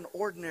 Get around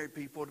ordinary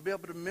people to be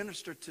able to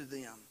minister to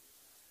them.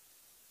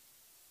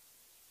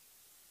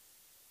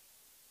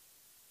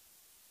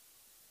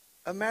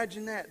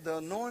 Imagine that. The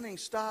anointing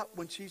stopped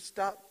when she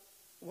stopped.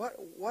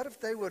 What if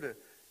they would have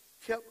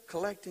kept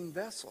collecting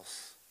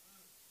vessels?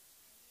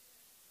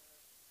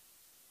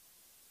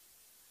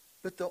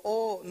 But the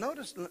oil,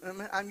 notice,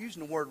 I'm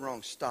using the word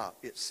wrong, stop.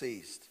 It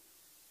ceased.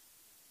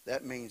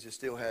 That means it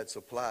still had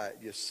supply.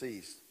 It just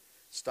ceased.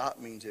 Stop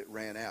means it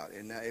ran out.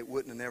 And now it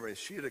wouldn't have never, if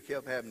she would have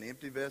kept having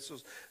empty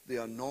vessels, the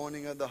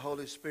anointing of the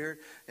Holy Spirit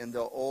and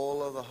the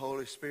oil of the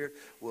Holy Spirit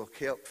will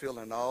kept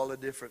filling all the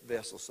different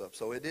vessels up.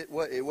 So it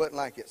wasn't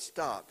like it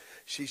stopped.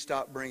 She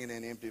stopped bringing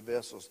in empty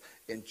vessels.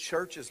 And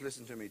churches,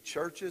 listen to me,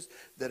 churches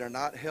that are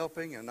not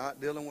helping and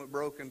not dealing with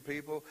broken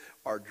people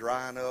are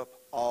drying up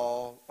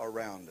all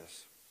around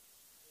us.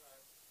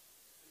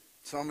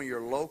 Some of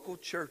your local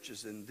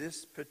churches in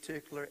this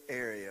particular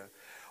area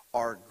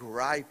are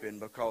griping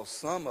because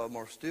some of them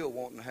are still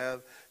wanting to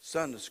have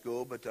Sunday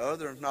school, but the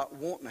others not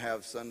wanting to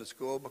have Sunday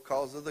school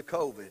because of the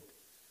COVID.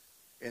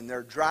 And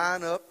they're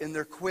drying up and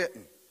they're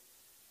quitting.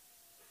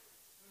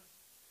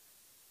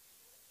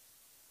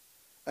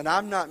 And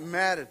I'm not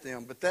mad at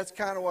them, but that's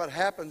kind of what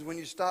happens when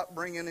you stop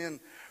bringing in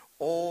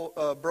all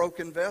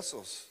broken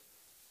vessels.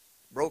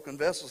 Broken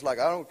vessels, like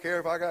I don't care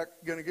if I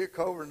going to get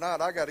COVID or not,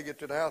 I got to get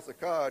to the house of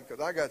God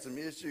because I got some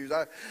issues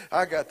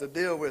I got to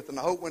deal with. And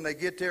I hope when they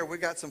get there, we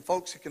got some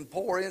folks that can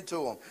pour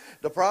into them.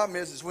 The problem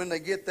is when they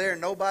get there,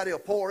 nobody will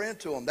pour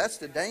into them. That's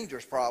the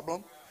dangerous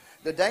problem.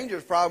 The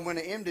dangerous problem when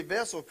an empty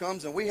vessel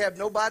comes and we have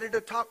nobody to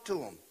talk to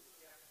them.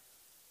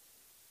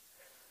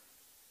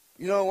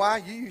 You know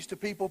why? You used to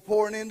people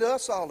pouring into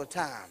us all the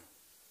time.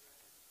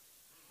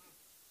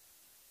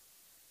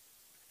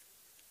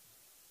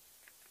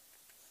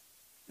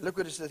 Look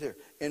what it says here.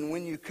 And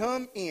when you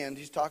come in,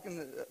 he's talking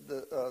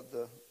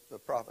to the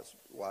prophet's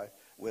wife,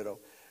 widow.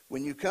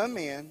 When you come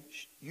in,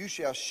 you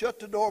shall shut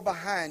the door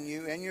behind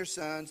you and your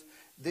sons,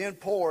 then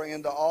pour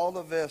into all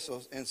the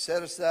vessels and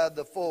set aside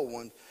the full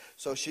ones.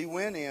 So she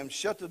went in,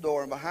 shut the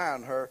door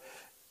behind her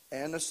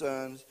and the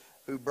sons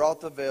who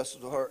brought the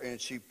vessel to her, and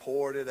she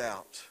poured it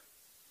out.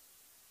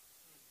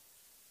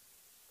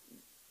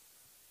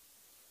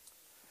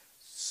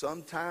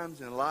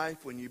 Sometimes in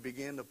life, when you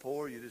begin to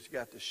pour, you just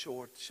got to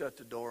shut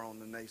the door on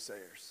the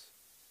naysayers.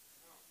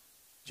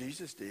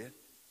 Jesus did.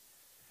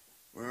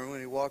 Remember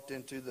when he walked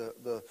into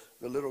the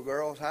little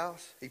girl's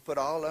house? He put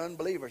all the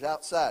unbelievers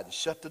outside and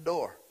shut the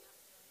door.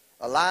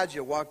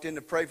 Elijah walked in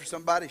to pray for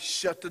somebody,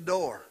 shut the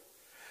door.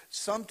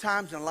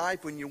 Sometimes in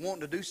life when you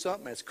want to do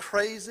something as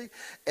crazy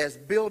as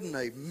building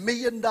 $1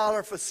 million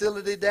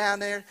facility down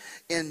there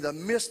in the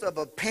midst of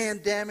a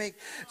pandemic,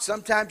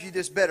 sometimes you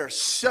just better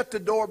shut the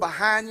door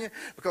behind you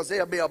because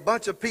there'll be a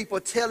bunch of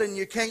people telling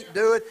you can't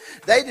do it.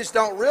 They just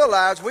don't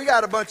realize we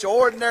got a bunch of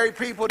ordinary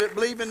people that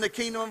believe in the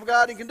kingdom of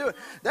God and can do it.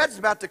 That's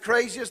about the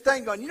craziest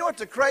thing going. You know what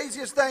the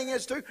craziest thing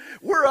is too?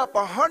 We're up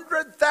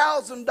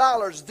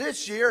 $100,000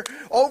 this year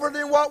over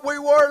than what we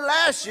were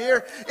last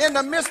year in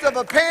the midst of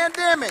a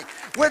pandemic.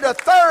 With a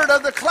third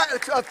of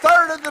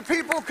the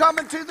people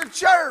coming to the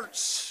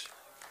church.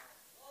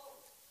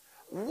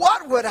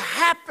 What would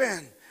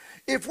happen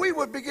if we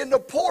would begin to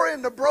pour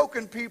into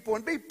broken people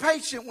and be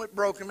patient with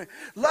broken men?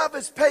 Love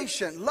is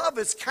patient. Love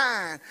is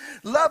kind.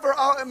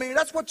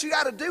 That's what you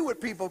got to do with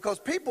people, because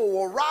people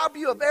will rob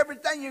you of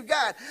everything you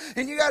got.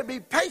 And you got to be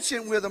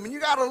patient with them. And you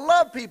got to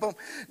love people.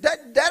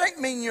 That ain't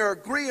mean you're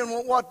agreeing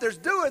with what they're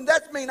doing.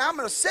 That means I'm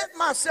going to set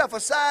myself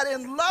aside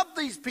and love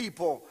these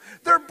people.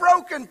 They're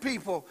broken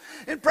people.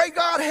 And pray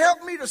God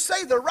help me to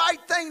say the right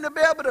thing to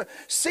be able to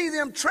see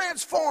them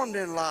transformed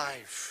in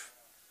life.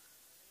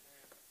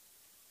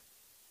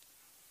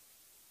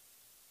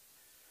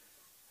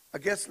 I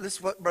guess this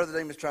is what Brother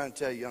Damon is trying to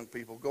tell you, young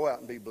people. Go out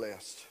and be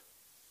blessed.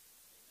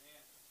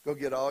 Go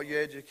get all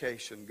your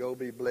education. Go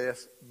be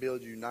blessed.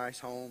 Build you nice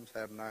homes.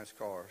 Have nice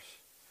cars.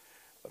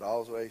 But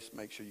always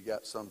make sure you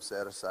got some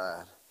set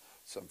aside.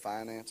 Some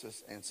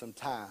finances and some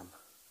time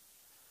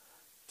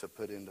to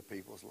put into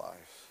people's lives.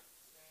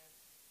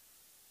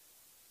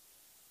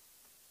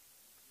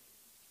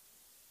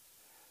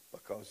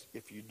 Because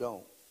if you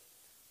don't,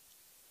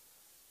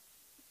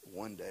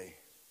 one day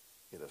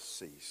it'll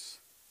cease.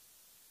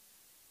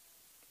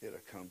 It'll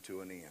come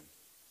to an end.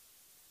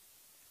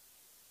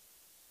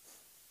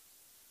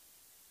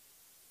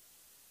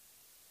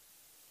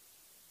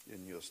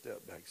 And you'll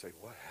step back and say,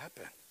 what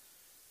happened?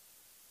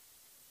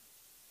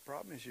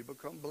 Problem is you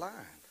become blind.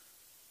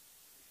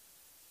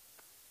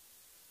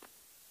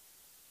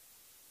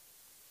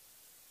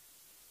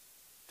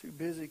 Too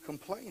busy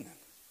complaining.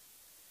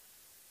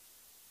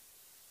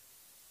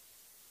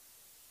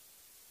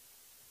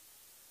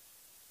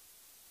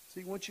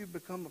 See, once you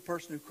become a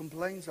person who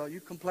complains, you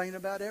complain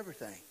about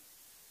everything.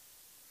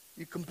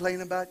 You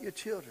complain about your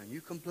children. You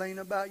complain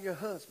about your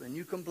husband.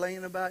 You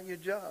complain about your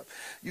job.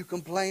 You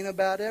complain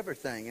about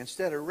everything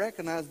instead of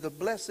recognize the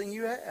blessing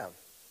you have.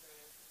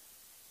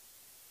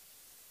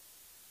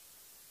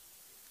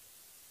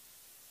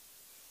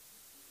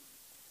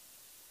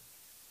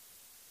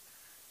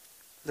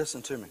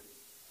 Listen to me.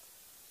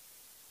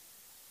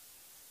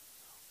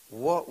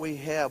 What we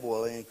have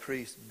will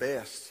increase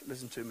best,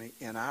 listen to me,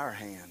 in our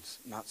hands,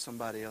 not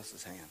somebody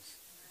else's hands.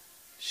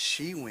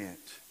 She went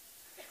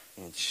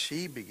and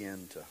she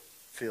began to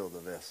fill the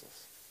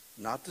vessels.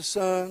 Not the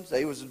sons.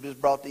 They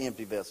just brought the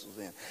empty vessels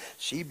in.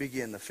 She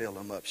began to fill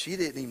them up. She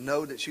didn't even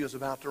know that she was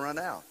about to run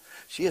out.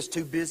 She is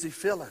too busy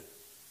filling.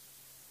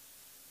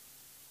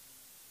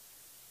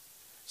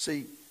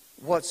 See,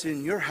 what's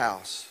in your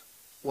house,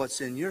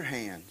 what's in your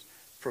hands,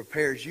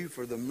 prepares you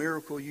for the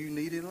miracle you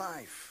need in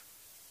life.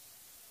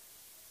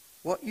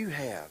 What you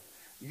have,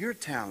 your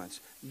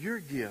talents, your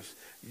gifts,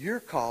 your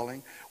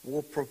calling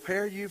will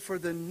prepare you for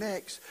the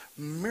next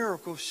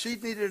miracle. She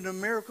needed a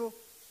miracle,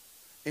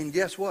 and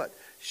guess what?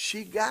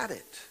 She got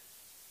it.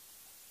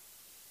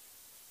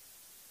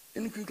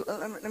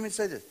 Let me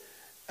say this.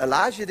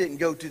 Elijah didn't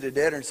go to the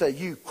debtor and say,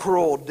 "You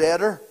cruel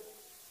debtor,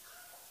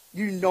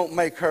 you don't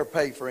make her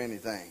pay for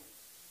anything."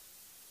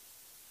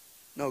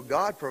 No,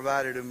 God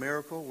provided a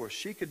miracle where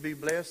she could be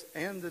blessed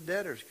and the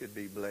debtors could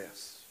be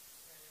blessed.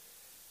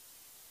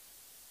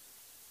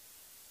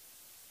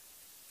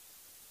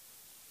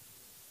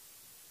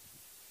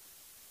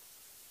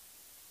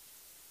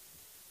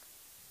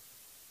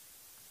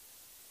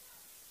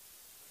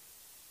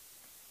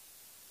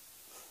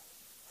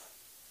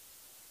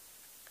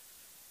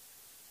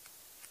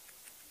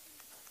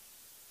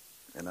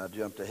 And I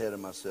jumped ahead of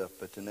myself,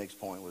 but the next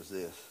point was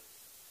this.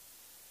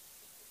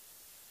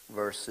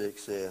 Verse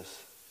 6 says,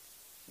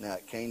 "Now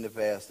it came to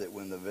pass that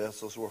when the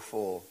vessels were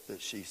full,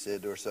 that she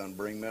said to her son,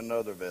 'Bring me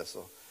another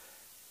vessel.'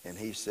 And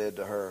he said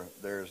to her,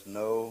 'There's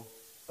not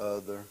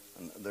another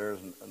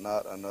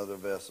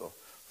vessel.'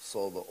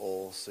 So the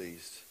oil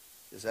ceased."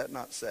 Is that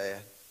not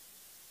sad?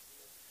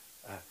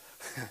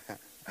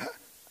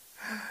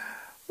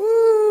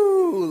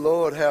 Woo,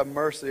 Lord, have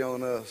mercy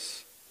on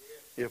us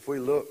if we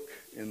look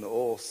and the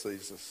oil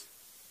ceases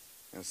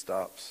and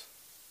stops.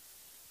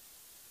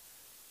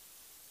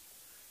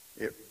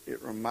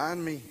 It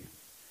reminded me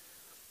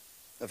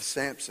of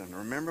Samson.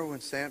 Remember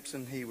when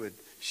Samson, he would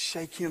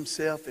shake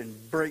himself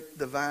and break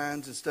the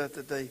vines and stuff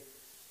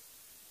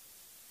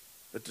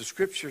but the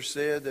scripture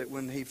said that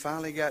when he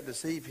finally got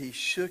deceived, he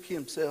shook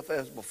himself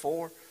as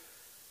before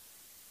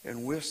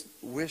and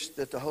wished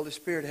that the Holy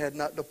Spirit had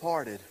not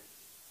departed.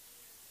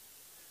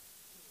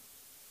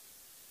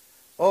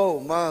 Oh,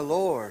 my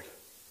Lord.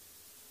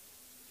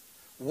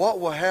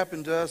 What will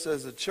happen to us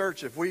as a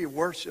church if we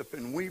worship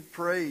and we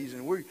praise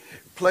and we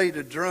play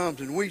the drums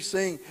and we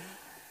sing,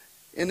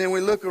 and then we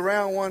look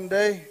around one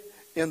day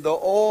and the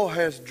oil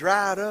has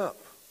dried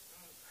up?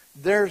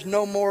 There's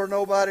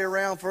nobody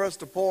around for us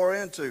to pour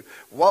into.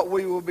 What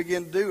we will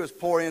begin to do is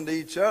pour into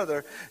each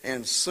other,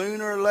 and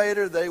sooner or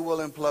later they will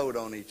implode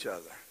on each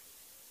other.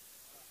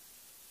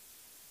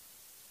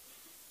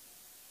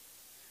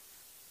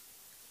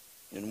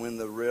 And when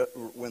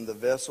the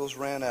vessels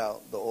ran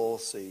out, the oil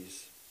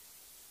ceased.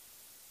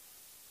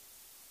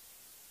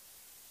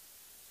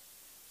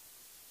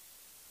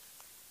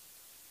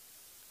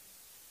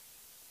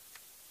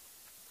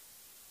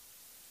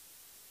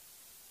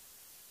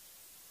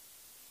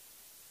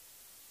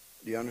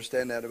 Do you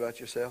understand that about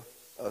yourself?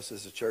 Us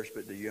as a church,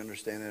 but do you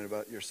understand that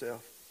about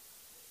yourself?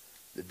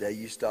 The day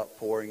you stop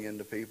pouring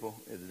into people,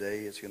 the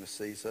day it's going to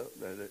cease up.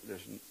 Do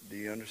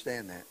you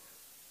understand that?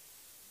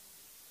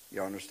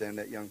 You understand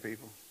that, young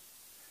people?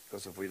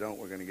 Because if we don't,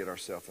 we're going to get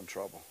ourselves in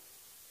trouble.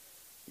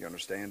 You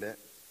understand that?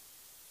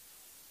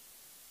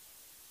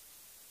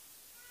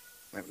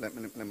 I'm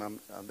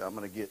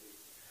going to get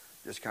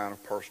just kind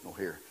of personal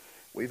here.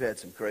 We've had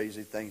some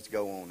crazy things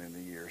go on in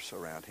the years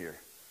around here,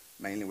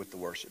 mainly with the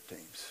worship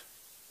teams.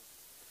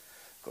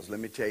 Because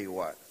let me tell you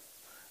what,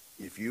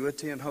 if you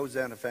attend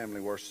Hosanna Family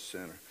Worship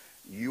Center,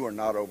 you are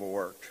not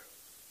overworked.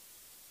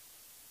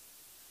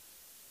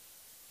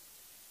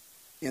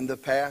 In the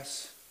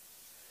past,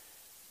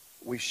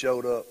 we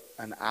showed up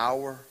an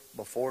hour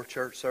before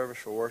church service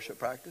for worship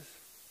practice.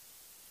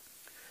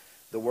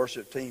 The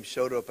worship team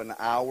showed up an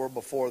hour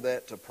before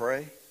that to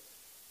pray.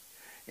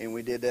 And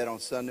we did that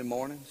on Sunday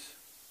mornings.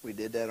 We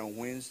did that on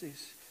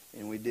Wednesdays.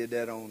 And we did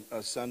that on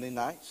Sunday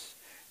nights.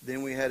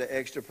 Then we had an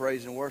extra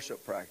praise and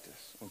worship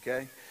practice,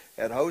 okay?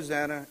 At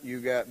Hosanna, you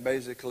got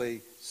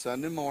basically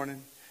Sunday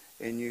morning,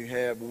 and you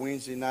have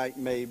Wednesday night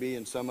maybe,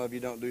 and some of you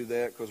don't do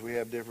that because we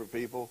have different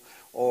people,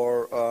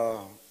 or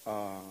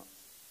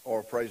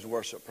praise and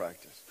worship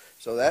practice.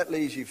 So that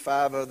leaves you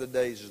 5 other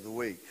days of the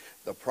week.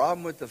 The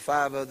problem with the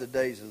 5 other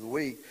days of the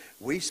week,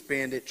 we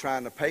spend it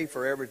trying to pay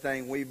for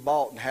everything we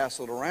bought and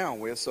hassled around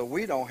with, so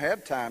we don't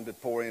have time to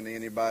pour into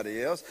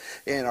anybody else.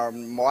 And our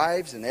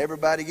wives and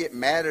everybody get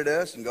mad at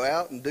us and go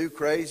out and do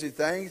crazy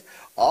things,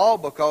 all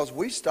because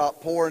we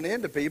stopped pouring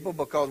into people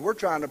because we're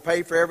trying to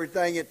pay for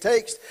everything it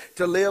takes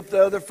to live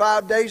the other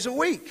 5 days a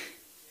week.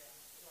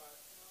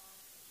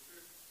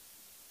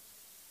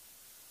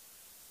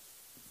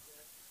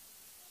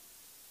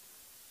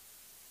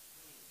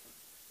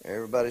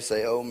 Everybody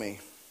say, "Oh, me."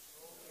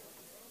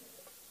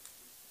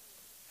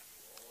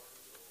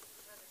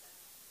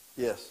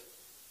 Yes.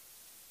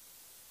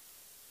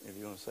 If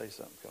you want to say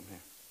something, come here.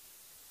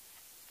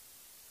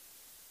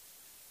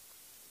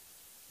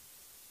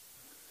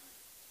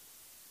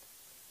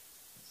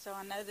 So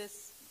I know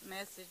this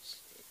message,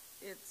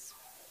 it's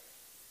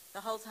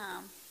the whole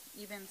time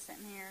you've been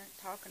sitting here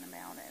talking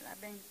about it.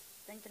 I've been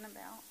thinking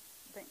about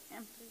the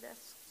empty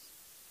vessels.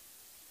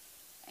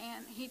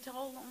 And he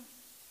told them,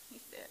 he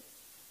said,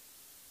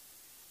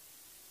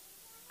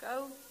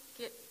 go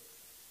get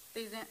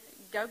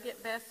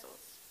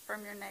vessels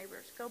from your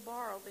neighbors. Go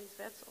borrow these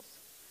vessels.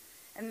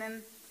 And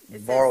then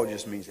borrow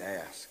just means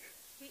ask.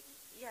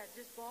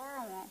 Just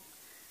borrow them.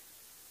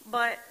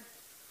 But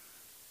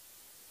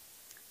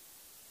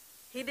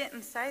he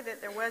didn't say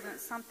that there wasn't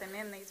something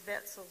in these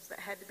vessels that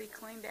had to be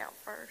cleaned out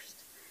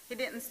first. He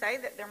didn't say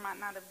that there might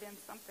not have been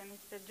something. He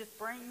said, just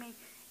bring me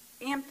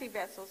empty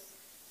vessels.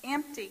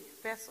 Empty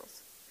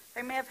vessels.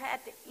 They may have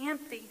had to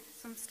empty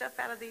some stuff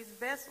out of these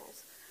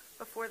vessels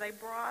before they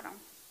brought them.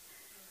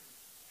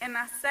 And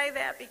I say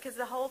that because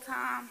the whole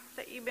time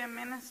that you've been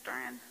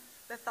ministering,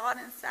 the thought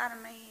inside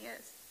of me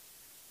is,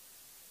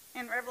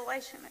 in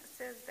Revelation it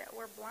says that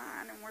we're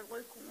blind and we're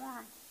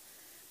lukewarm.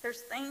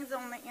 There's things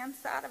on the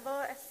inside of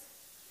us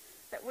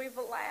that we've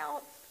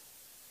allowed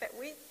that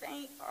we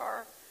think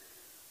are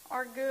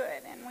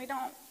good, and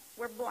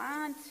we're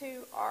blind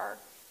to our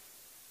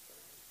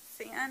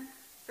sin,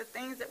 the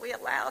things that we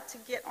allow to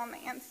get on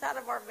the inside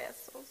of our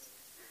vessels.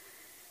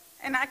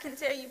 And I can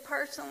tell you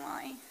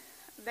personally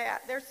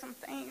that there's some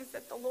things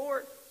that the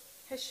Lord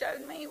has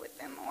showed me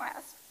within the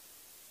last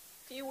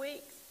few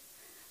weeks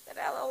that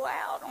I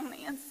allowed on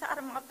the inside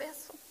of my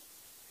vessel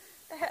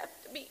to have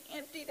to be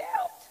emptied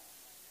out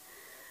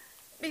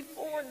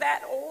before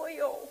that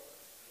oil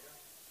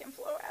can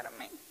flow out of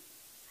me.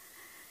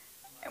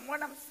 And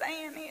what I'm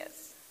saying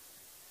is,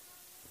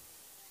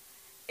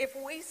 if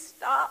we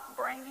stop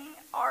bringing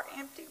our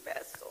empty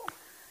vessel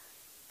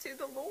to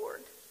the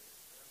Lord,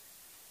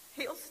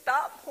 He'll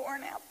stop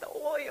pouring out the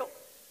oil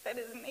that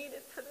is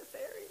needed for this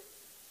area.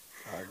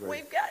 I agree.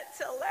 We've got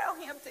to allow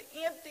Him to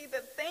empty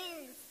the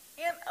things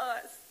in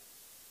us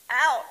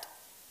out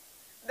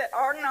that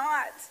are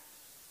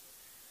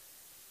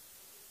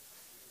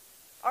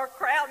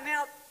crowding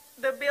out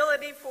the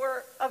ability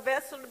for a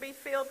vessel to be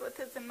filled with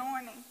His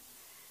anointing.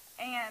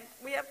 And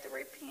we have to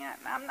repent.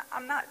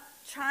 I'm not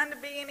trying to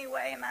be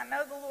anyway, and I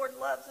know the Lord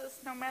loves us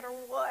no matter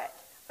what.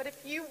 But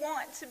if you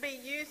want to be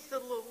used to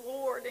the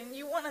Lord and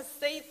you want to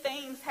see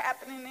things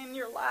happening in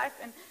your life,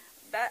 and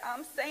that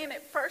I'm saying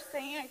it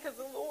firsthand because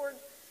the Lord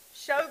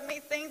showed me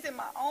things in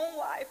my own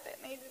life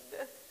that needed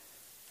to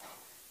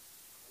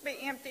be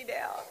emptied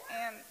out.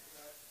 And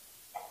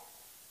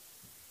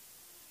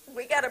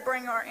we got to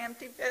bring our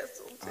empty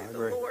vessel to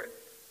the Lord.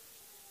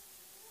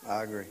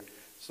 I agree.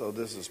 So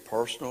this is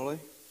personally.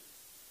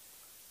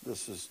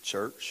 This is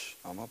church.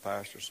 I'm a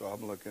pastor, so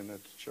I'm looking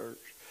at the church.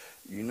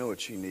 You know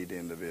what you need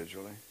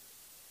individually.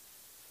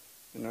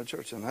 You know,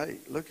 church, and hey,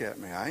 look at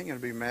me. I ain't going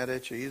to be mad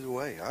at you either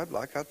way.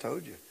 Like I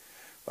told you.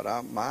 But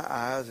my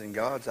eyes and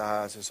God's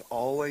eyes is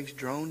always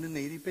drawn to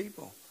needy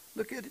people.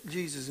 Look at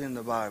Jesus in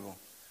the Bible.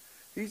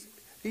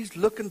 He's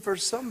looking for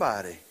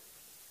somebody.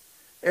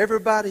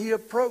 Everybody he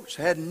approached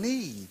had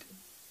need.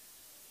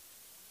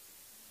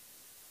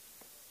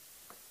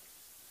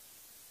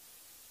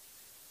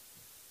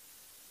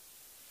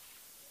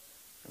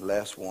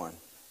 Last one.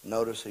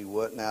 Notice he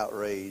wasn't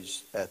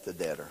outraged at the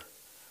debtor,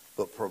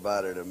 but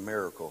provided a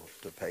miracle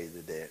to pay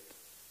the debt.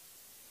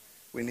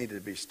 We need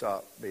to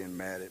stop being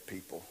mad at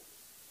people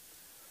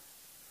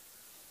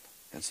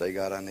and say,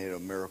 God, I need a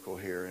miracle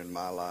here in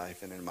my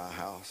life and in my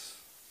house.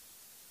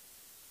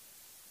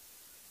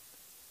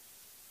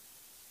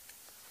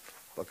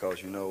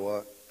 Because you know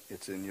what?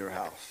 It's in your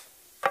house.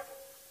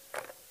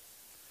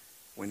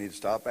 We need to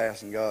stop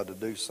asking God to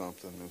do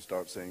something and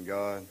start saying,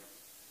 God,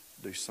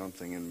 do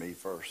something in me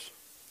first.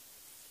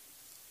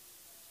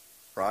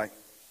 Right?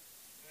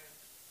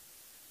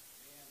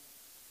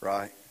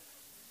 Right?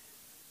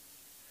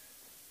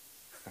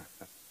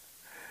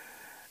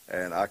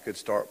 And I could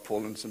start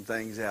pulling some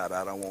things out.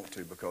 I don't want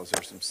to because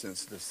there's some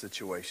sensitive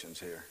situations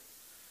here.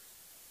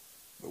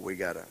 But we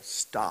got to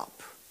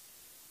stop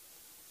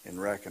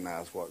and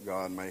recognize what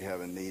God may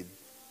have a need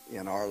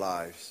in our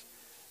lives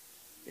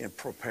and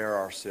prepare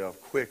ourselves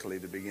quickly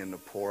to begin to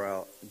pour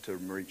out and to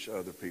reach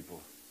other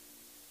people.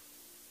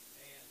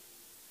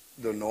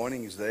 The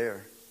anointing is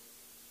there.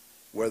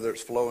 Whether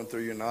it's flowing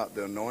through you or not,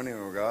 the anointing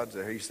of God's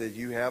there. He said,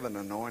 you have an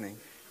anointing.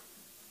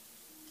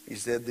 He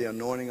said, the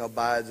anointing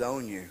abides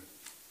on you.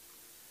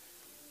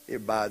 It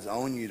abides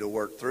on you to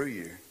work through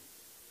you.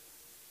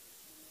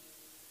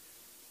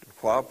 The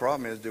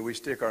problem is, do we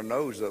stick our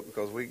nose up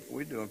because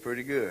we're doing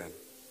pretty good?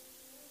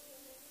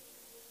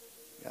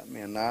 Got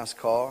me a nice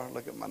car.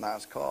 Look at my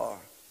nice car.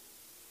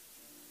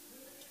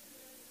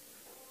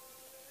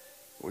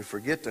 We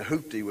forget the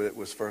hoopty that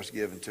was first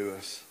given to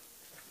us.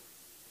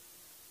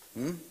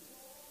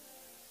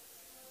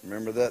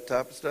 Remember that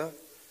type of stuff?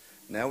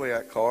 Now we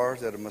got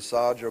cars that'll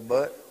massage your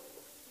butt,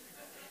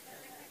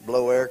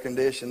 blow air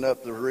conditioning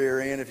up the rear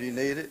end if you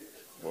need it.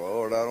 Well,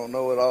 Lord, I don't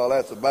know what all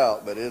that's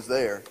about, but it's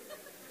there.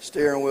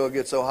 Steering wheel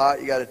gets so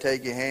hot you got to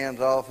take your hands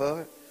off of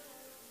it.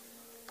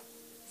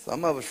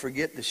 Some of us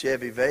forget the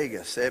Chevy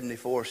Vega,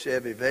 74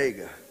 Chevy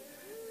Vega.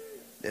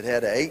 It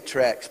had an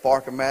 8-track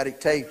Sparkomatic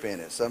tape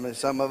in it. Some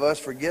of us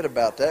forget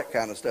about that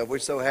kind of stuff. We're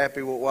so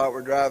happy with what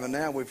we're driving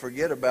now, we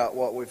forget about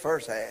what we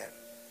first had.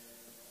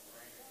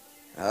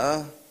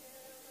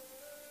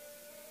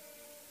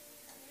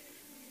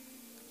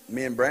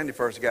 Me and Brandy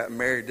first got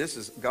married. This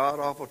is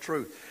God-awful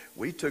truth.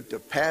 We took the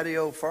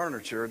patio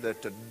furniture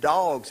that the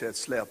dogs had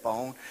slept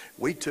on.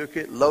 We took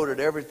it,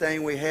 loaded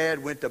everything we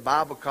had, went to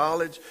Bible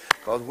college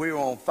because we were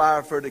on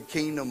fire for the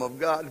kingdom of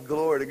God.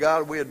 Glory to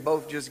God. We had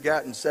both just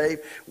gotten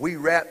saved. We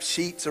wrapped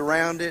sheets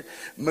around it,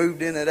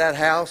 moved into that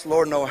house.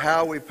 Lord knows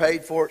how we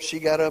paid for it. She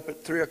got up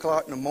at 3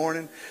 o'clock in the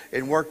morning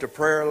and worked a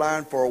prayer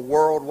line for a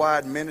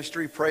worldwide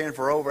ministry, praying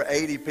for over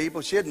 80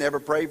 people. She had never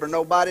prayed for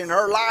nobody in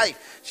her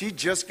life. She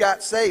just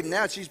got saved.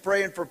 Now she's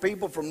praying for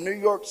people from New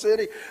York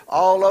City,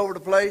 all over the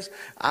place.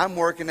 I'm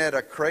working at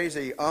a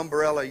crazy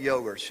umbrella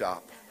yogurt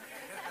shop.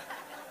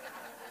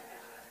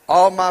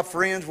 All my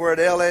friends were at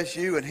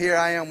LSU, and here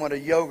I am with a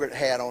yogurt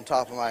hat on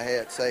top of my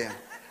head saying,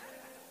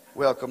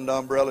 "Welcome to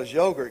Umbrella's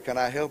Yogurt. Can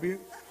I help you?"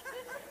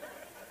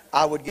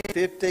 I would get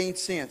 15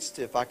 cents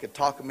if I could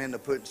talk them into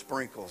putting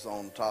sprinkles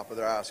on top of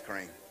their ice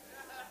cream.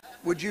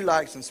 Would you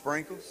like some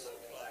sprinkles?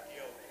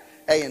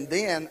 Hey, and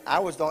then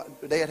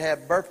they'd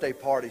have birthday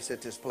parties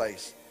at this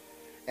place.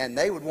 And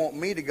they would want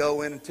me to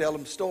go in and tell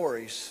them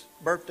stories,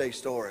 birthday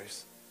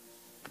stories.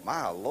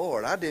 My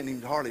Lord, I didn't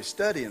even hardly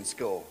study in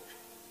school.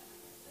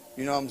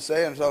 You know what I'm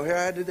saying? So here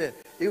I did that.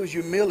 It was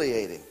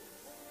humiliating.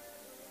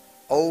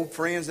 Old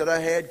friends that I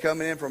had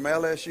coming in from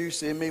LSU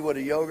seeing me with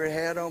a yogurt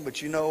hat on,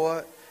 but you know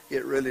what?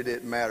 It really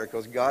didn't matter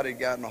because God had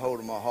gotten a hold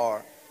of my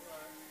heart.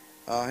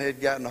 He had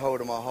gotten a hold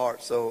of my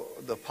heart, so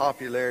the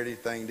popularity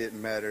thing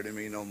didn't matter to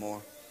me no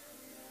more.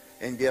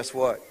 And guess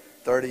what?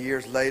 30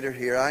 years later,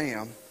 here I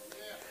am.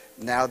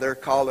 Now they're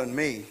calling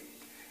me.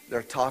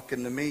 They're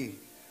talking to me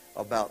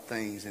about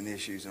things and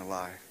issues in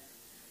life.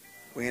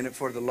 We're in it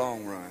for the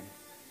long run.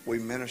 We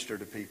minister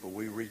to people.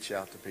 We reach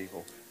out to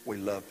people. We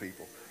love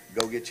people.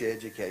 Go get your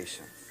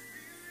education.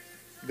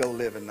 Go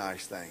live in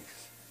nice things.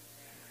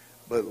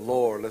 But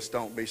Lord, let's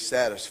don't be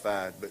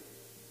satisfied, but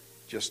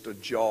just a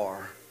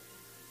jar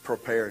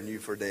preparing you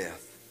for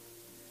death.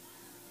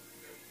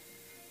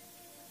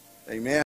 Amen.